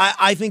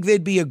 I think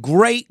they'd be a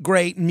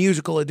great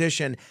musical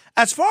addition.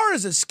 As far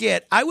as a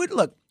skit, I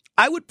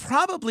would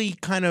probably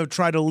kind of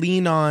try to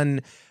lean on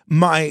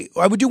I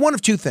would do one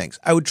of 2 things.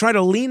 I would try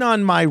to lean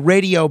on my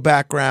radio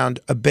background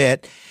a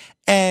bit,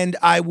 and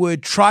I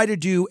would try to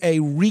do a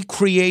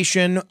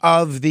recreation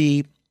of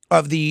the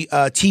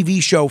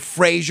TV show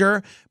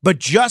Frasier, but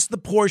just the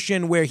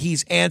portion where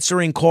he's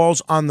answering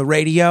calls on the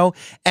radio,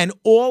 and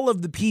all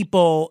of the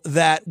people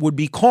that would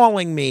be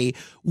calling me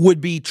would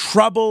be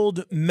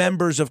troubled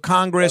members of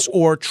Congress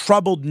or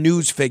troubled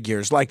news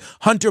figures. Like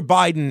Hunter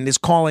Biden is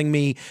calling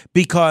me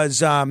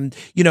because,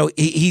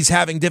 he's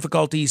having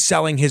difficulties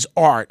selling his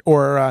art,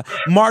 or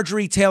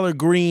Marjorie Taylor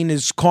Greene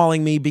is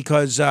calling me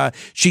because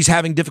she's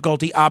having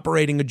difficulty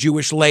operating a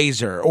Jewish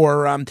laser,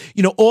 or,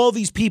 all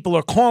these people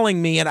are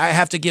calling me and I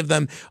have to give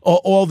them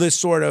all this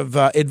sort of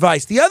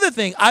advice. The other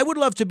thing, I would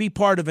love to be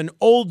part of an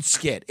old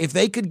skit. If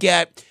they could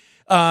get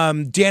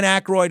Dan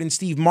Aykroyd and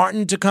Steve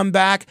Martin to come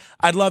back.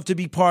 I'd love to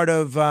be part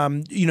of,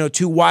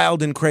 Two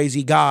Wild and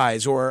Crazy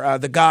Guys, or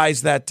the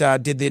guys that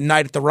did the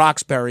Night at the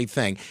Roxbury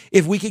thing.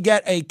 If we could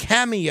get a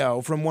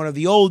cameo from one of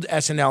the old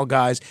SNL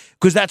guys,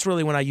 because that's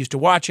really when I used to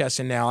watch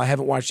SNL. I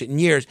haven't watched it in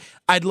years.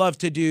 I'd love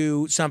to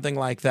do something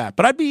like that.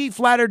 But I'd be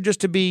flattered just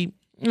to be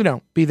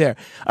there.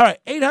 All right,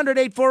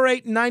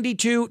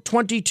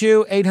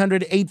 800-848-9222,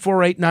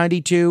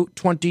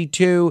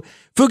 800-848-9222.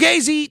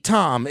 Fugazi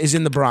Tom is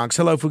in the Bronx.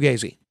 Hello,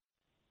 Fugazi.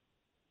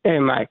 Hey,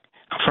 Mike.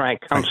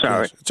 Frank, I'm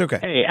sorry. Yes, it's okay.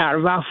 Hey, out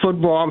of our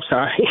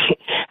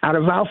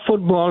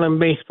football and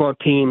baseball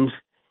teams,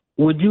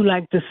 would you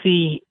like to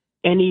see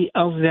any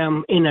of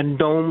them in a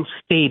dome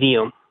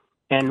stadium,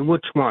 and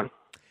which one?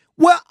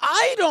 Well,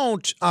 I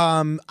don't.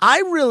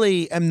 I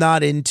really am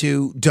not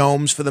into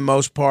domes for the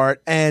most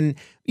part, and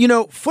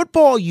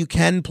football you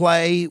can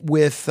play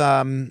with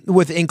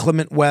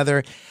inclement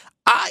weather.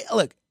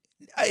 Look,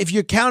 if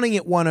you're counting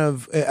it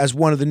as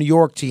one of the New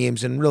York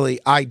teams, and really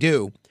I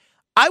do.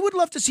 I would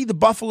love to see the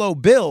Buffalo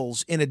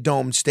Bills in a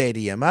dome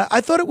stadium. I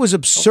thought it was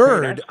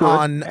absurd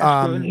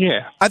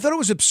I thought it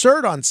was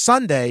absurd on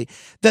Sunday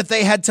that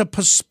they had to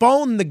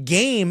postpone the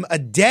game a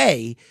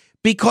day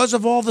because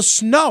of all the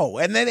snow,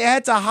 and then they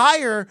had to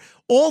hire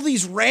all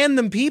these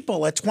random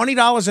people at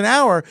 $20 an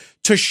hour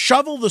to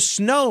shovel the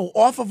snow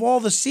off of all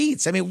the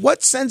seats. I mean,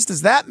 what sense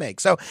does that make?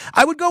 So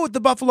I would go with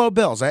the Buffalo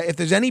Bills. If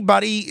there's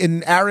anybody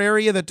in our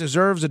area that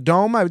deserves a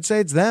dome, I would say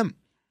it's them.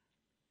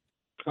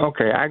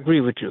 Okay, I agree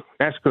with you.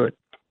 That's good.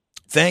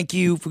 Thank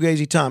you,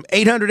 Fugazi Tom.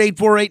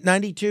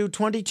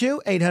 800-848-9222,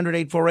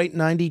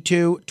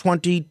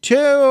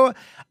 800-848-9222.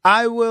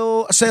 I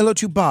will say hello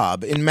to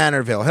Bob in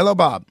Manorville. Hello,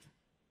 Bob.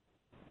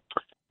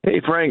 Hey,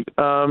 Frank.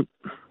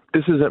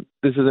 This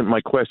isn't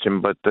my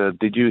question, but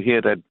did you hear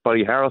that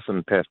Buddy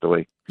Harrelson passed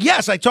away?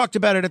 Yes, I talked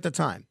about it at the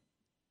time.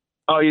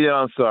 Oh, yeah,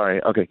 I'm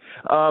sorry. Okay.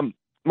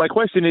 My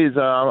question is,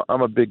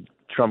 I'm a big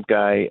Trump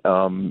guy,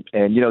 and,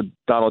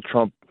 Donald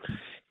Trump,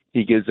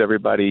 he gives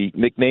everybody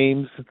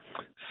nicknames.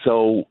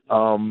 So,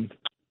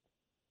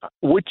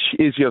 which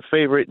is your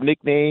favorite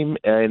nickname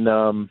and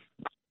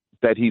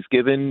that he's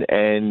given,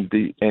 and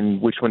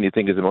which one do you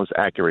think is the most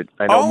accurate?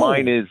 I know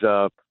mine is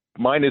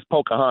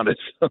Pocahontas.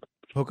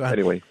 Pocahontas.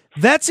 Anyway,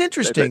 that's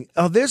interesting.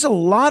 There's a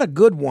lot of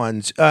good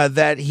ones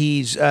that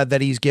he's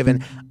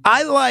given.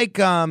 I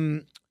like I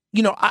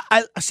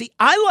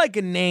like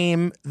a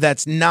name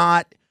that's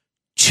not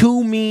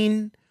too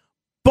mean,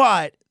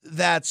 but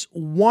that's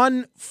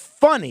one,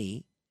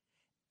 funny,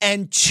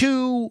 and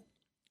two,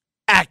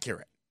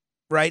 accurate,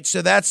 right?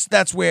 So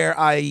that's where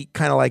I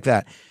kind of like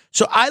that.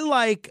 So I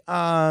like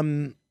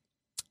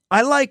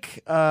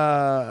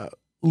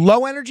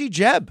Low Energy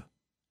Jeb.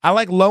 I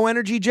like Low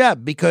Energy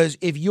Jeb because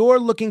if you're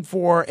looking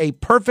for a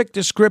perfect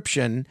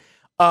description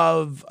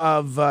of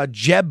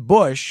Jeb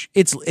Bush,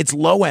 it's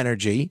low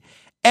energy,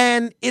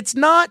 and it's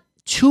not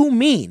too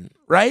mean,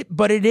 right?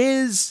 But it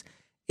is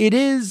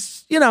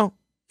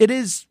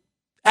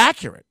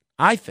accurate,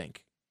 I think.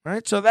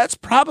 Right, so that's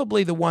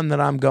probably the one that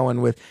I'm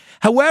going with.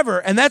 However,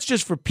 and that's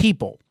just for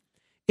people.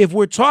 If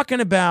we're talking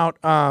about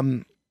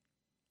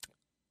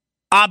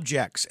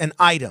objects and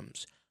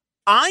items,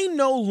 I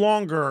no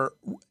longer,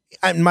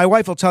 and my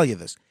wife will tell you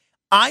this,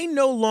 I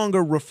no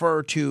longer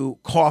refer to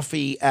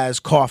coffee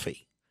as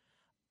coffee.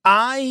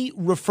 I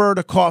refer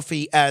to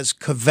coffee as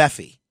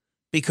kaveffi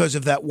because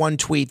of that one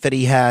tweet that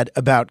he had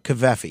about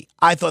kaveffi.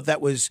 I thought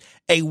that was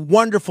a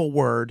wonderful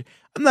word.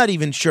 I'm not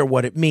even sure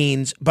what it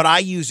means, but I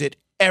use it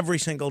every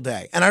single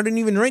day. And I didn't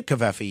even drink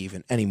kaveffi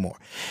even anymore.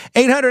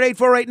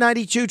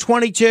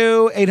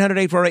 800-848-9222,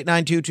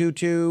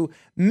 800-848-9222.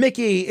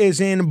 Mickey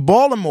is in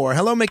Baltimore.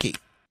 Hello, Mickey.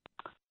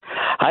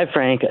 Hi,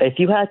 Frank. If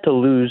you had to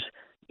lose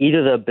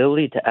either the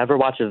ability to ever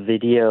watch a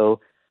video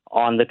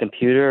on the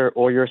computer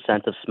or your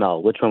sense of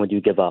smell, which one would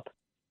you give up?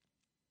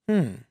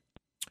 I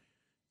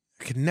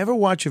could never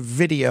watch a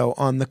video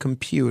on the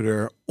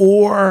computer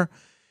or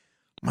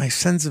my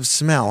sense of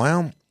smell.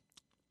 Well,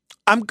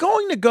 I'm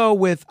going to go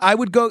with I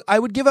would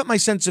give up my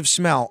sense of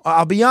smell.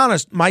 I'll be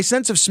honest, my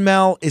sense of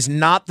smell is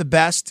not the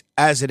best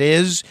as it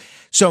is.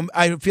 So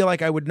I feel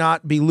like I would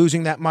not be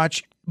losing that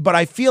much. But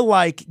I feel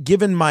like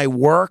given my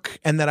work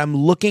and that I'm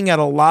looking at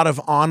a lot of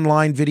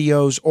online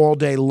videos all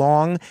day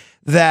long,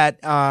 that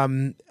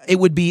it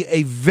would be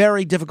a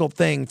very difficult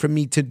thing for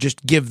me to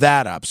just give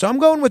that up. So I'm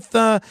going with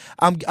I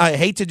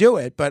hate to do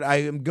it, but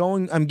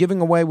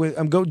doing away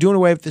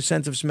with the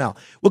sense of smell.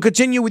 We'll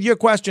continue with your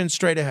questions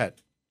straight ahead.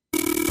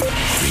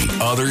 The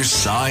Other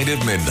Side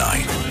of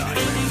Midnight.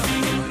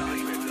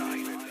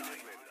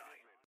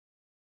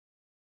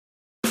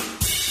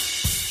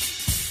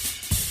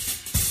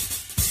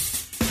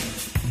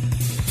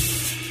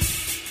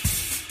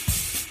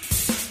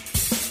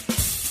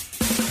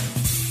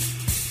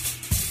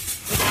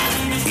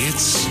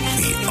 It's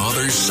The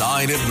Other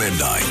Side of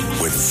Midnight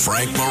with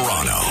Frank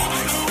Morano.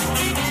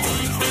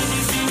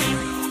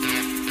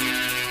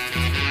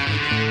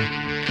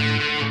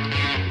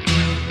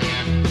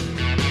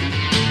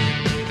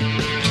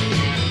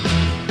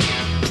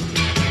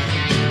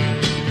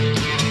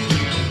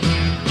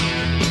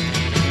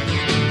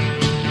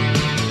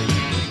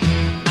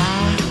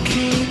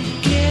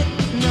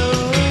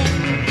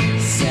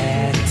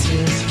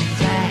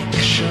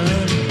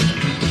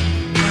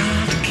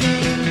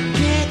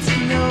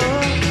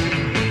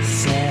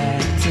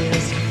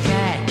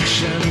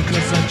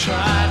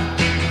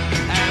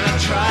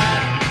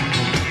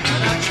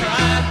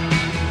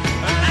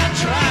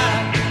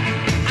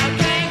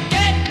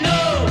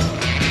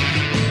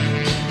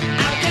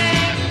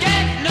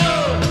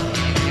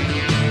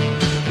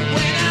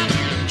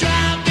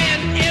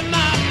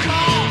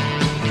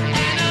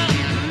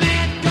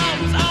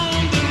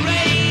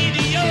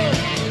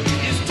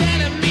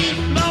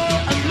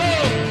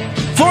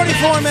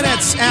 24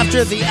 minutes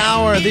after the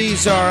hour.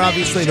 These are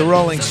obviously the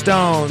Rolling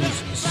Stones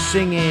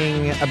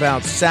singing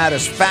about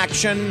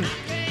satisfaction.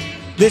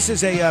 This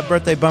is a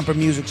birthday bumper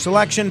music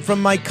selection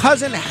from my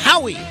cousin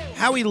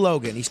Howie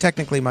Logan. He's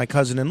technically my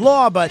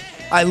cousin-in-law, but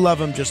I love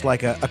him just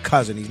like a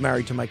cousin. He's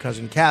married to my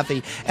cousin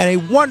Kathy, and a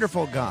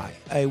wonderful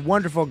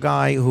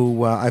guy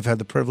who I've had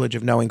the privilege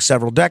of knowing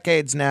several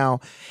decades now,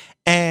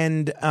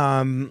 and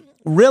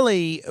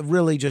really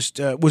just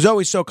was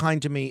always so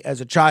kind to me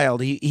as a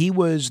child. He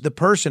was the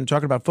person,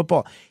 talking about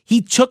football,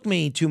 he took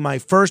me to my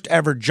first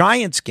ever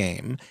Giants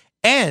game,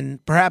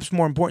 and perhaps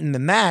more important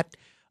than that,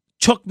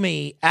 took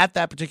me at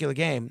that particular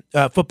game,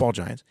 football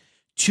Giants,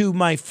 to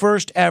my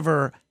first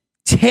ever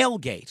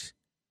tailgate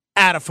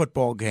at a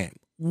football game.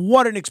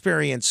 What an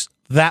experience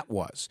that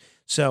was.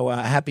 So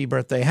happy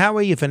birthday,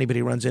 Howie. If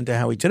anybody runs into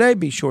Howie today,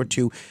 be sure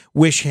to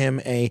wish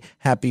him a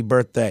happy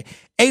birthday.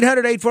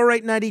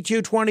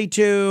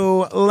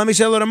 800-848-9222. Let me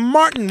say hello to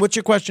Martin. What's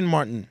your question,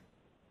 Martin?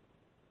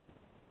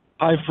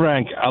 Hi,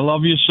 Frank. I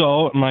love your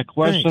show. My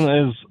question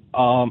is,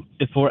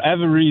 if for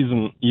every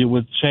reason you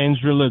would change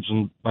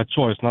religion by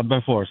choice, not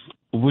by force,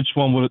 which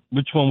one would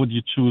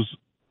you choose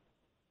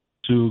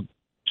to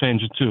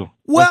change it to?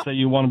 Well, let's say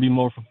you want to be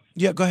more.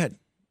 Yeah, go ahead.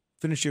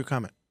 Finish your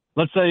comment.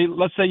 Let's say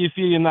you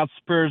feel you're not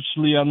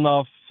spiritually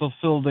enough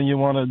fulfilled and you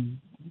want to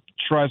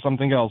try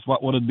something else.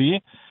 What would it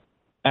be?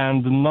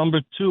 And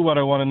number two, what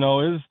I want to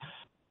know is,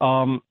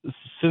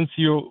 since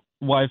your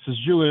wife is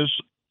Jewish,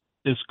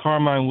 is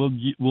Carmine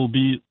will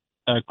be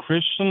a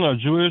Christian or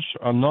Jewish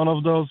or none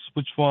of those?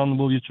 Which one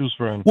will you choose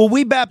for him? Well,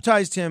 we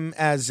baptized him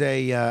as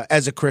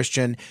a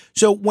Christian.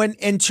 So when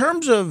in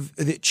terms of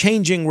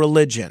changing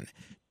religion,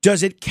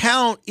 does it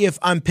count if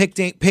I'm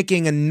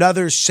picking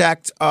another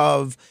sect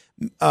of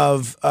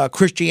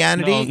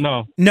Christianity?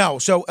 No.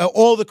 So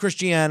all the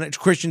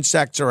Christian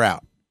sects are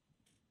out.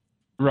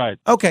 Right.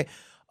 Okay.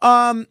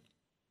 I'm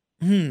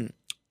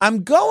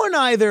going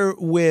either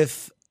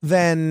with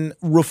then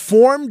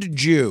Reformed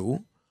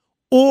Jew,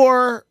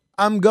 or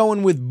I'm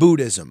going with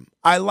Buddhism.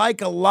 I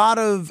like a lot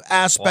of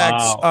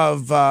aspects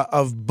of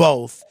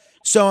both,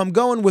 so I'm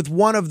going with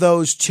one of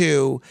those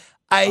two.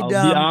 I'll be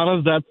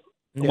honest, that's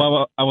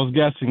what I was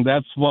guessing.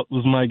 That's what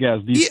was my guess.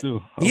 These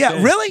two. Okay. Yeah,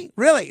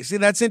 really. See,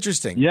 that's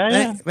interesting.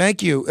 Yeah.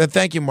 Thank you,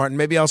 Martin.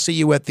 Maybe I'll see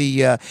you at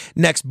the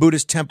next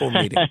Buddhist temple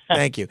meeting.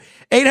 Thank you.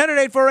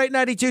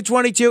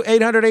 800-848-9222.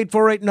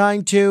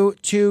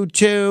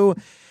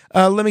 800-848-9222.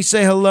 Let me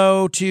say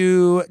hello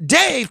to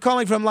Dave,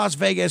 calling from Las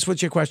Vegas.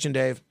 What's your question,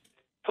 Dave?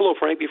 Hello,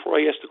 Frank. Before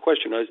I ask the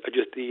question, I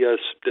just the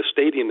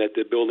stadium that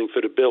they're building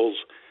for the Bills.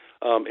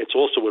 It's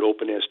also an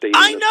open-air stadium.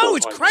 I know,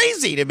 it's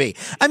crazy to me.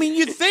 I mean,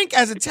 you'd think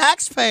as a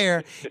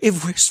taxpayer,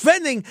 if we're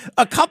spending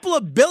a couple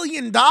of $1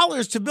 billion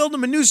to build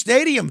them a new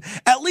stadium,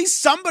 at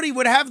least somebody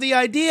would have the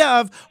idea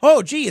of,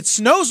 oh, gee, it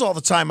snows all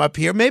the time up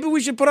here. Maybe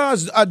we should put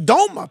a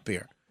dome up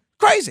here.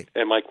 Crazy.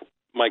 And my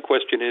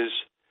question is,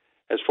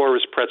 as far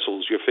as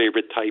pretzels, your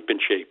favorite type and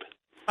shape?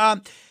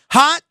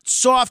 Hot,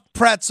 soft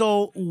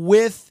pretzel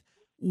with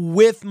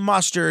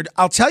mustard.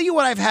 I'll tell you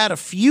what I've had a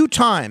few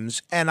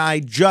times, and I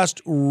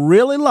just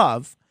really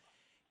love.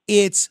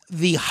 It's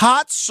the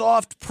hot,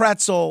 soft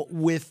pretzel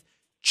with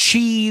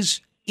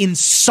cheese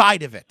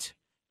inside of it,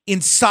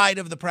 inside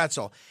of the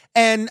pretzel.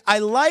 And I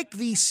like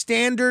the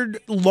standard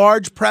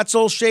large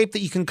pretzel shape that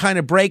you can kind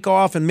of break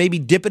off and maybe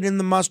dip it in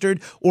the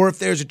mustard, or if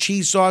there's a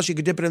cheese sauce, you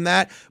could dip it in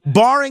that.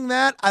 Barring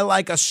that, I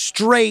like a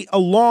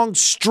long,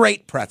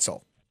 straight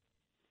pretzel.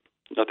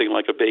 Nothing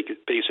like a basic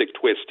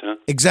twist, huh?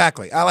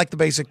 Exactly. I like the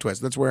basic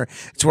twist. That's where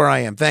I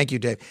am. Thank you,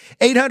 Dave.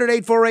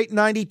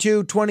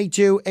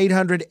 800-848-9222.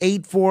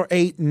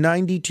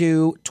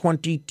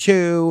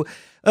 800-848-9222.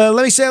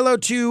 Let me say hello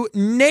to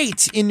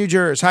Nate in New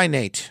Jersey. Hi,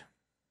 Nate.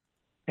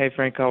 Hey,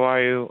 Frank. How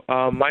are you?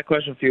 My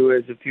question for you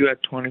is, if you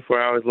had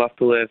 24 hours left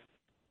to live,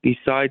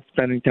 besides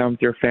spending time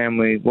with your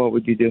family, what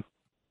would you do?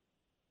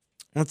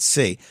 Let's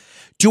see.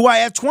 Do I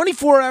have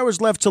 24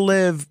 hours left to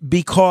live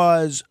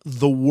because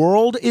the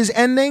world is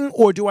ending,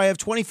 or do I have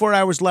 24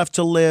 hours left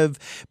to live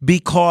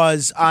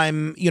because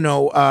I'm,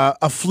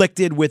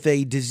 afflicted with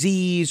a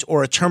disease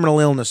or a terminal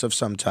illness of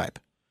some type?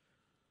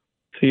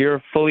 So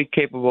you're fully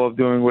capable of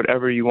doing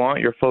whatever you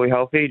want. You're fully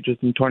healthy.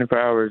 Just in 24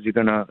 hours, you're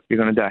gonna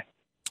die.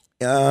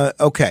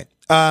 Okay.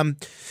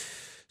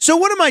 So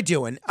what am I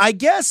doing? I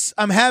guess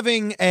I'm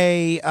having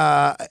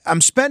I'm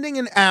spending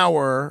an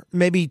hour,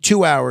 maybe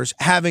 2 hours,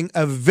 having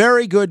a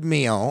very good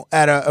meal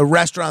at a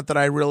restaurant that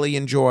I really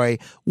enjoy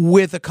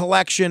with a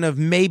collection of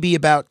maybe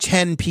about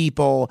 10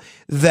 people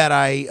that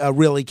I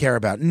really care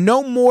about.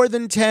 No more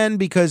than 10,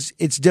 because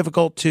it's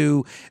difficult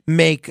to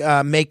make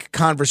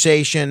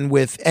conversation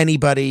with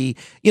anybody,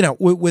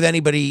 with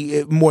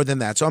anybody more than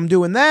that. So I'm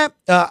doing that.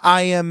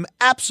 I am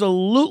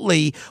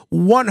absolutely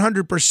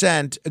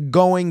 100%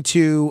 going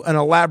to an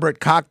elaborate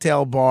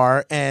cocktail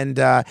bar and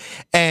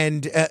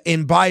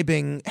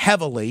imbibing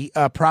heavily,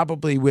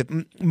 probably with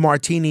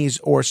martinis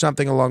or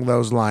something along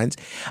those lines.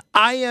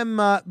 I am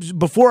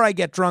before I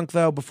get drunk,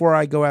 though, before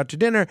I go out to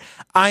dinner,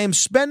 I am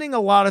spending a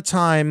lot of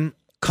time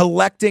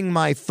collecting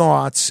my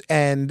thoughts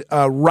and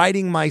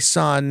writing my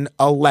son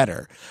a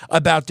letter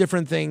about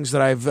different things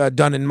that I've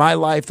done in my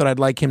life that I'd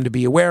like him to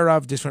be aware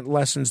of, different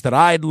lessons that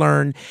I'd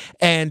learned,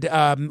 and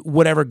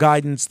whatever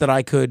guidance that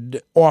I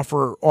could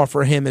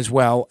offer him as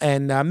well.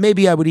 And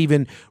maybe I would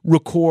even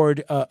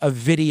record a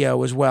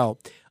video as well.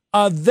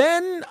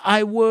 Then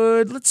I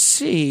would, let's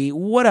see,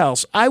 what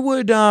else? I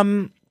would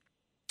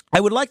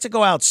like to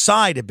go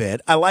outside a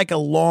bit. I like a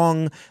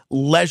long,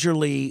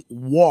 leisurely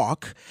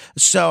walk,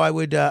 so I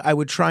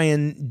would try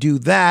and do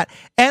that,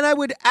 and I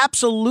would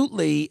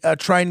absolutely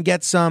try and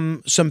get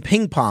some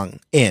ping pong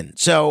in.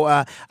 So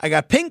I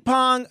got ping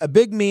pong, a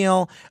big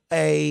meal,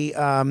 a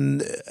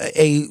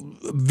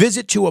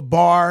visit to a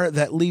bar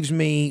that leaves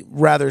me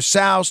rather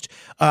soused,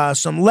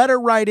 some letter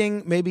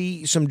writing,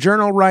 maybe some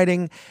journal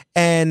writing,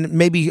 and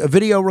maybe a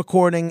video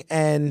recording,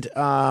 and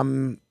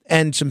some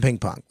ping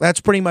pong.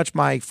 That's pretty much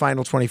my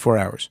final 24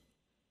 hours.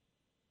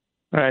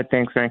 All right.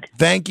 Thanks, Frank.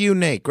 Thank you,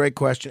 Nate. Great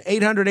question.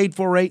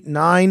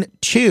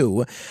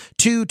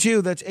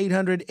 800-848-9222. That's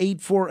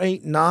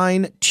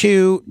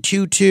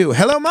 800-848-9222.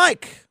 Hello,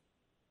 Mike.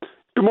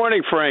 Good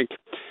morning, Frank.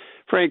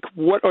 Frank,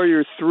 what are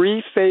your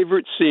 3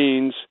 favorite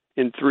scenes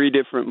in 3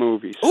 different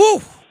movies?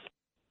 Ooh.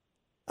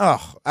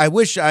 Oh, I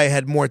wish I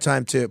had more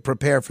time to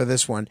prepare for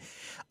this one.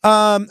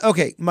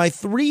 Okay, my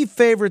 3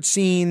 favorite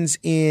scenes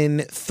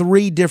in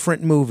 3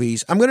 different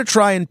movies. I'm going to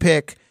try and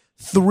pick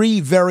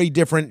 3 very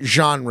different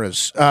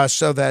genres,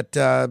 so that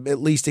at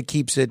least it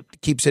keeps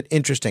it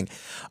interesting.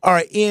 All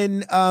right,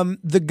 in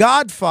The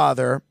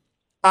Godfather,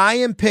 I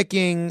am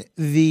picking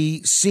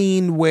the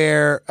scene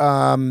where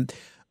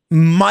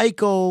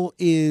Michael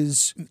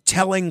is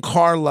telling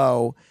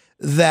Carlo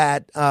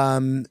that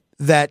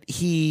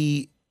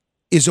he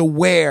is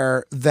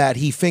aware that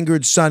he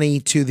fingered Sonny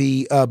to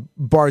the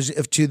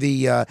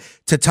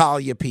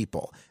Tattaglia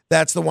people.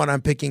 That's the one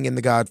I'm picking in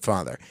The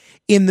Godfather.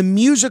 In the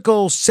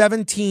musical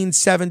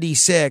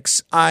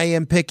 1776, I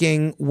am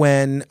picking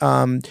when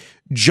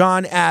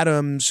John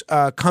Adams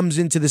comes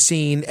into the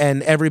scene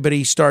and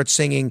everybody starts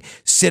singing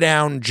 "Sit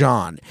Down,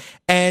 John."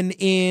 And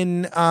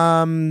in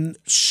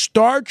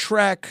Star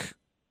Trek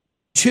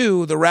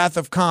II, The Wrath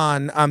of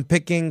Khan, I'm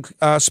picking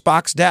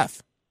Spock's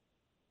death.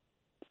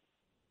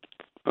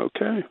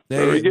 Okay,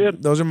 very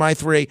good. Those are my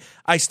 3.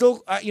 I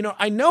still,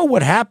 I know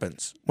what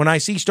happens when I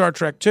see Star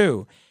Trek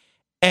II,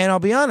 and I'll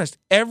be honest,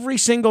 every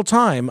single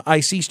time I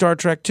see Star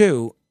Trek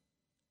II,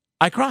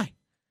 I cry.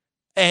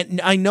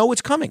 And I know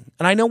it's coming,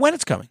 and I know when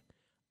it's coming.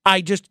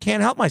 I just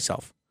can't help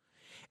myself.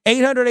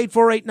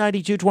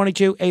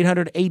 800-848-9222,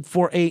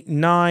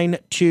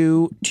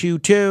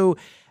 800-848-9222.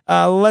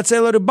 Let's say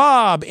hello to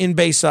Bob in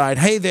Bayside.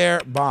 Hey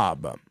there,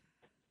 Bob.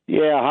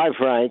 Yeah, hi,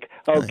 Frank.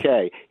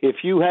 Okay,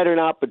 if you had an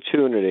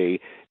opportunity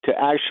to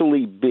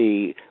actually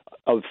be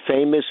a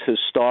famous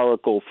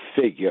historical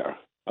figure,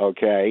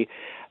 okay,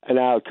 and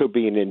now it could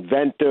be an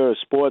inventor, a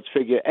sports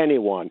figure,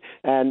 anyone,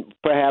 and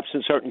perhaps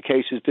in certain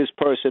cases this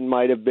person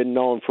might have been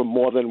known for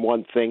more than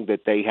one thing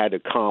that they had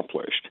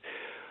accomplished.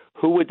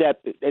 Who would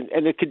that be?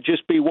 And it could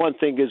just be one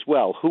thing as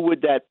well. Who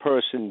would that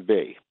person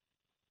be?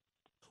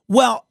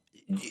 Well,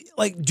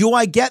 like, do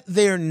I get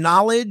their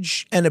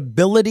knowledge and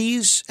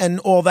abilities and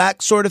all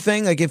that sort of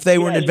thing? Like, if they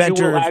were an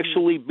inventor, you will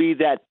actually be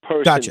that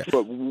person Gotcha.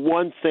 for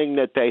one thing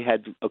that they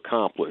had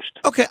accomplished.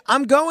 Okay,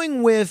 I'm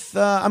going with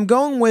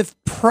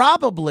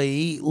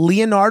probably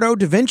Leonardo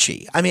da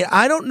Vinci. I mean,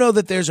 I don't know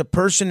that there's a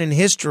person in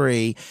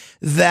history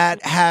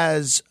that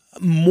has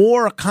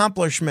more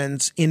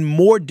accomplishments in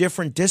more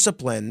different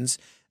disciplines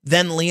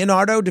than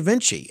Leonardo da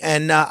Vinci.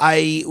 And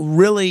I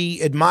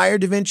really admire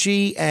da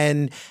Vinci,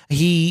 and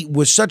he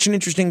was such an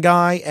interesting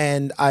guy,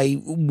 and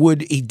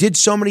he did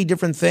so many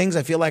different things.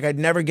 I feel like I'd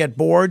never get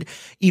bored,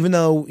 even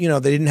though,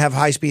 they didn't have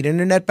high-speed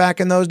internet back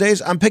in those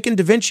days. I'm picking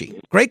da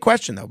Vinci. Great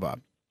question, though, Bob.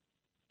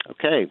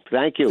 Okay,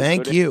 thank you.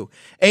 Thank you.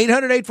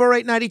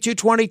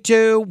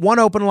 800-848-9222. One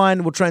open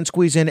line. We'll try and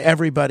squeeze in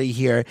everybody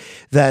here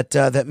that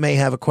may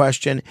have a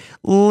question.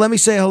 Let me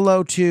say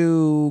hello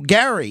to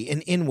Gary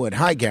in Inwood.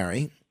 Hi,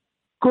 Gary.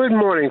 Good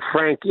morning,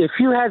 Frank. If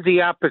you had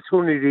the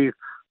opportunity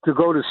to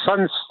go to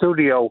Sun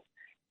Studio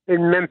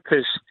in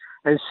Memphis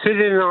and sit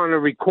in on a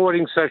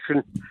recording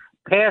session,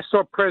 past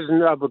or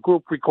present, of a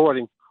group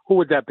recording, who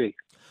would that be?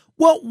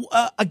 Well,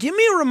 give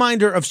me a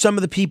reminder of some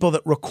of the people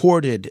that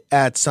recorded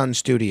at Sun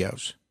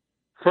Studios.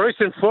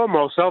 First and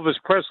foremost, Elvis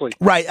Presley.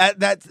 Right.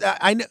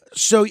 I know.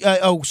 So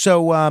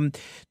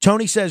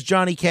Tony says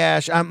Johnny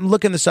Cash. I'm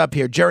looking this up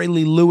here. Jerry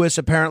Lee Lewis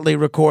apparently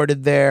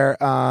recorded there.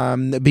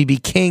 B.B.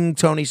 King,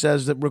 Tony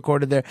says, that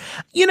recorded there.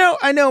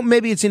 I know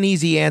maybe it's an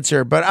easy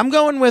answer, but I'm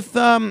going with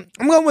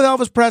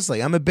Elvis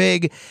Presley. I'm a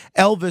big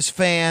Elvis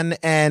fan,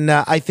 and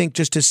I think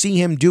just to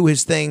see him do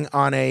his thing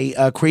on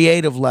a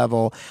creative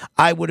level,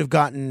 I would have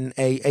gotten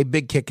a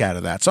big kick out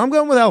of that. So I'm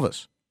going with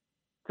Elvis.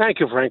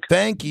 Thank you, Frank.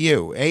 Thank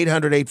you.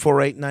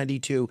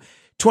 800-848-9222.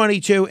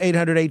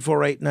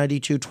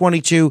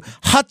 800-848-9222.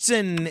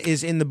 Hudson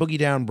is in the Boogie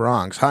Down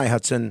Bronx. Hi,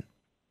 Hudson.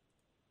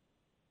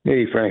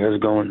 Hey, Frank. How's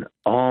it going?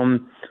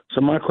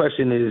 So my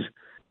question is,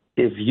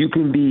 if you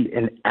can be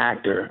an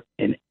actor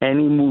in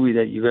any movie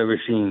that you've ever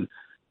seen,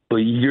 but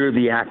you're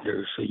the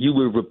actor, so you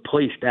would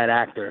replace that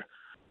actor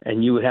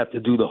and you would have to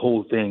do the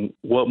whole thing,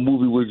 what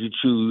movie would you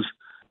choose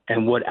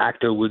and what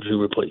actor would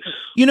you replace?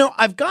 You know,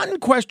 I've gotten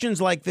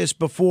questions like this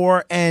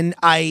before, and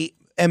I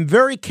am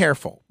very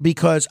careful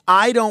because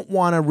I don't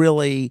want to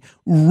really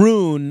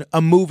ruin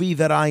a movie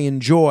that I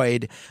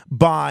enjoyed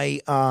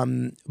by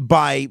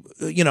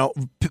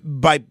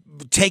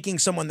taking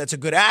someone that's a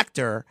good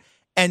actor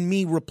and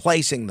me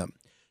replacing them.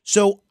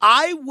 So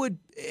I would,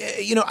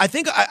 I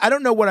think, I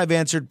don't know what I've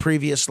answered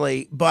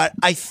previously, but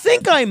I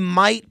think I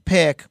might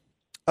pick,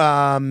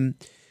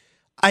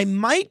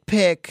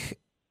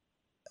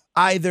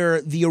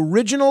 either the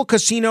original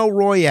Casino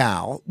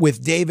Royale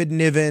with David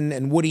Niven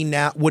and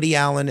Woody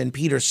Allen and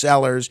Peter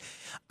Sellers.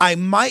 I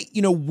might,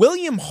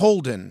 William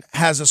Holden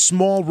has a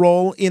small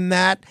role in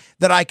that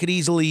I could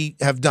easily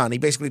have done. He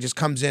basically just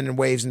comes in and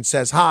waves and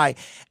says hi.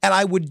 And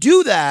I would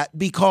do that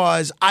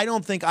because I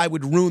don't think I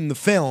would ruin the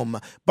film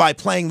by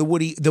playing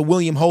the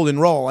William Holden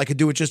role. I could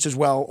do it just as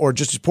well or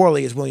just as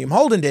poorly as William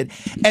Holden did.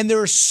 And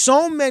there are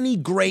so many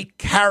great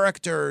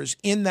characters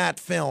in that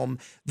film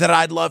that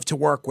I'd love to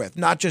work with.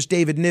 Not just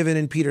David Niven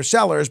and Peter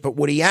Sellers, but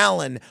Woody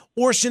Allen,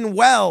 Orson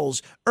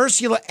Welles,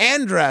 Ursula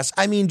Andress.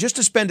 I mean, just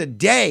to spend a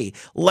day,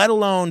 let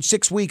alone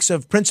 6 weeks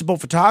of principal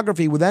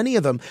photography with any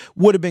of them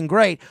would have been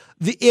great.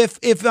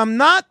 If I'm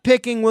not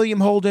picking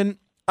William Holden,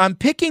 I'm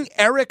picking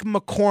Eric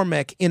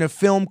McCormack in a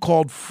film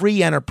called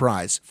Free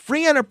Enterprise.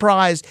 Free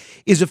Enterprise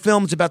is a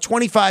film that's about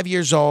 25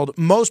 years old.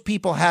 Most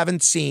people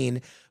haven't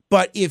seen.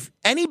 But if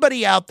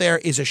anybody out there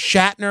is a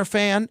Shatner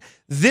fan,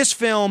 this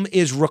film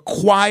is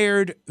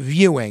required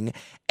viewing.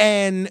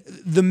 And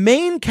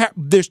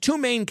there's two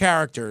main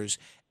characters,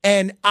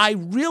 and I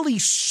really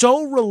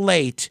so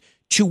relate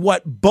to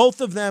what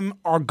both of them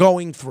are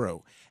going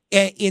through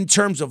in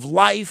terms of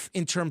life,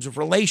 in terms of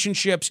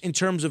relationships, in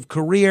terms of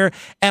career.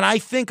 And I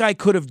think I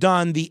could have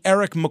done the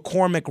Eric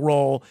McCormack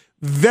role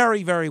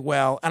very, very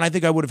well. And I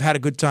think I would have had a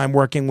good time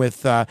working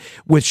with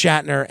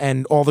Shatner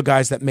and all the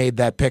guys that made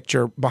that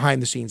picture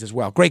behind the scenes as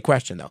well. Great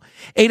question, though.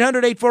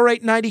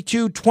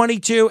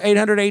 800-848-9222,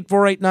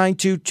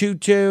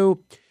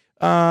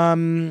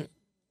 800-848-9222.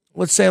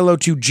 Let's say hello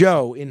to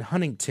Joe in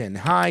Huntington.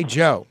 Hi,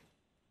 Joe.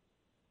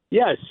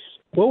 Yes.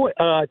 Well,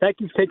 thank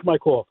you for taking my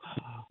call.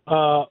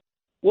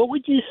 What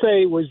would you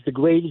say was the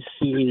greatest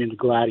scene in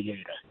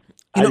Gladiator?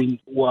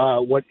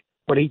 What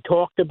he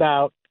talked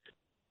about.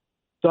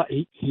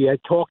 He had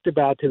talked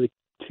about to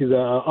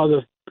the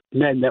other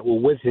men that were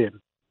with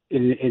him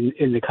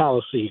in the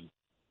Colosseum.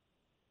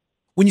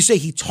 When you say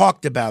he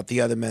talked about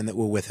the other men that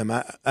were with him,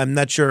 I'm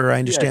not sure I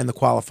understand the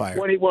qualifier.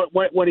 When he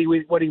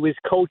was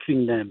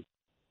coaching them,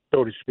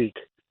 so to speak.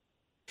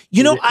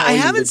 I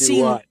haven't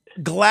seen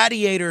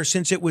Gladiator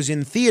since it was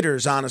in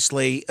theaters,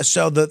 honestly.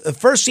 So the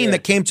first scene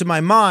that came to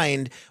my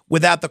mind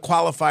without the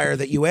qualifier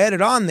that you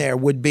added on there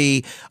would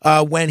be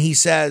when he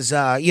says,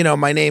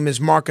 my name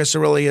is Marcus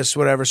Aurelius,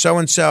 whatever,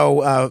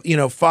 so-and-so,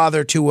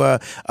 father to a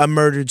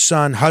murdered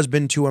son,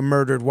 husband to a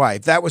murdered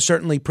wife. That was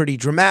certainly pretty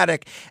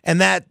dramatic, and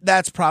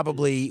that's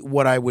probably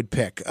what I would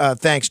pick.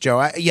 Thanks, Joe.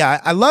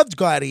 I loved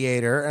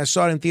Gladiator. I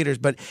saw it in theaters,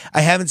 but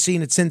I haven't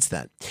seen it since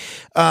then.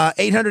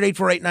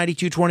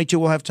 800-848-9222.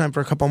 We'll have time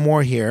for a couple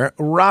more here.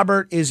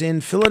 Robert is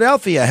in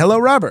Philadelphia. Hello,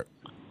 Robert.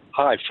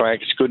 Hi,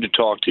 Frank. It's good to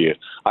talk to you.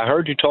 I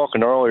heard you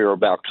talking earlier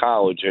about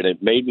college, and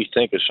it made me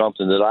think of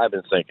something that I've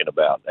been thinking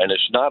about. And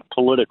it's not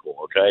political,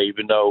 okay,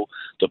 even though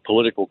the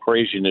political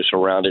craziness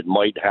around it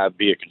might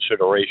be a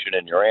consideration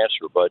in your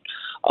answer. But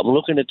I'm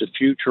looking at the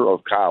future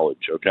of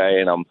college,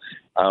 okay, and I'm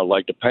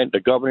like the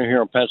governor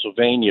here in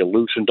Pennsylvania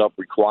loosened up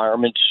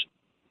requirements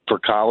for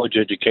college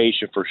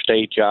education for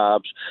state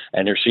jobs,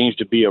 and there seems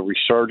to be a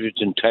resurgence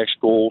in tech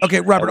schools.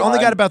 Okay, Robert, only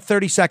got about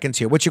 30 seconds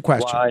here. What's your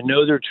question? Well, I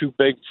know they're too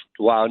big.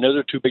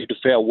 To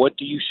fail. What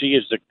do you see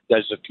as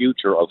the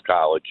future of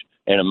college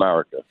in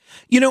America?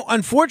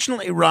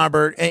 Unfortunately,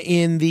 Robert,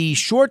 in the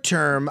short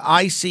term,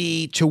 I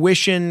see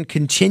tuition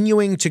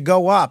continuing to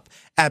go up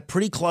at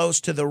pretty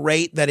close to the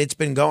rate that it's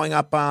been going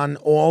up on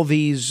all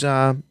these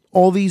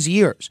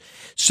years.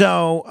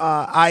 So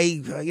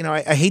I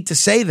hate to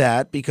say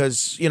that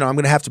because, I'm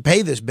going to have to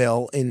pay this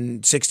bill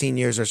in 16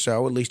 years or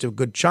so, at least a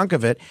good chunk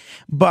of it.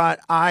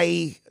 But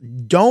I'm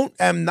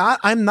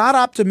not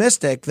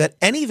optimistic that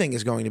anything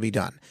is going to be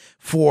done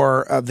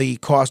for the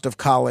cost of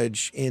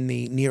college in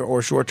the near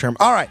or short term.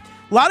 All right.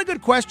 A lot of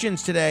good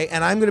questions today,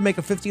 and I'm going to make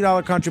a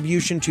 $50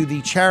 contribution to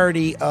the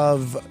charity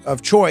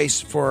of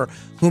choice for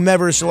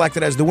whomever is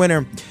selected as the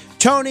winner.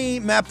 Tony,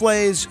 Matt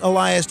Blaze,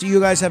 Elias, do you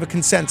guys have a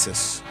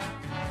consensus?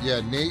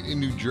 Yeah, Nate in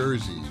New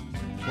Jersey,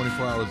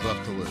 24 hours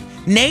left to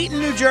live. Nate in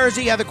New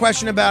Jersey had the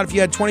question about if you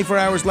had 24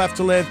 hours left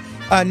to live.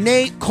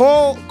 Nate,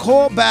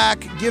 call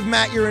back, give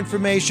Matt your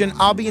information.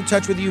 I'll be in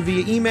touch with you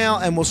via email,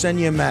 and we'll send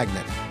you a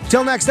magnet.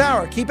 Till next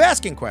hour, keep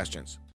asking questions.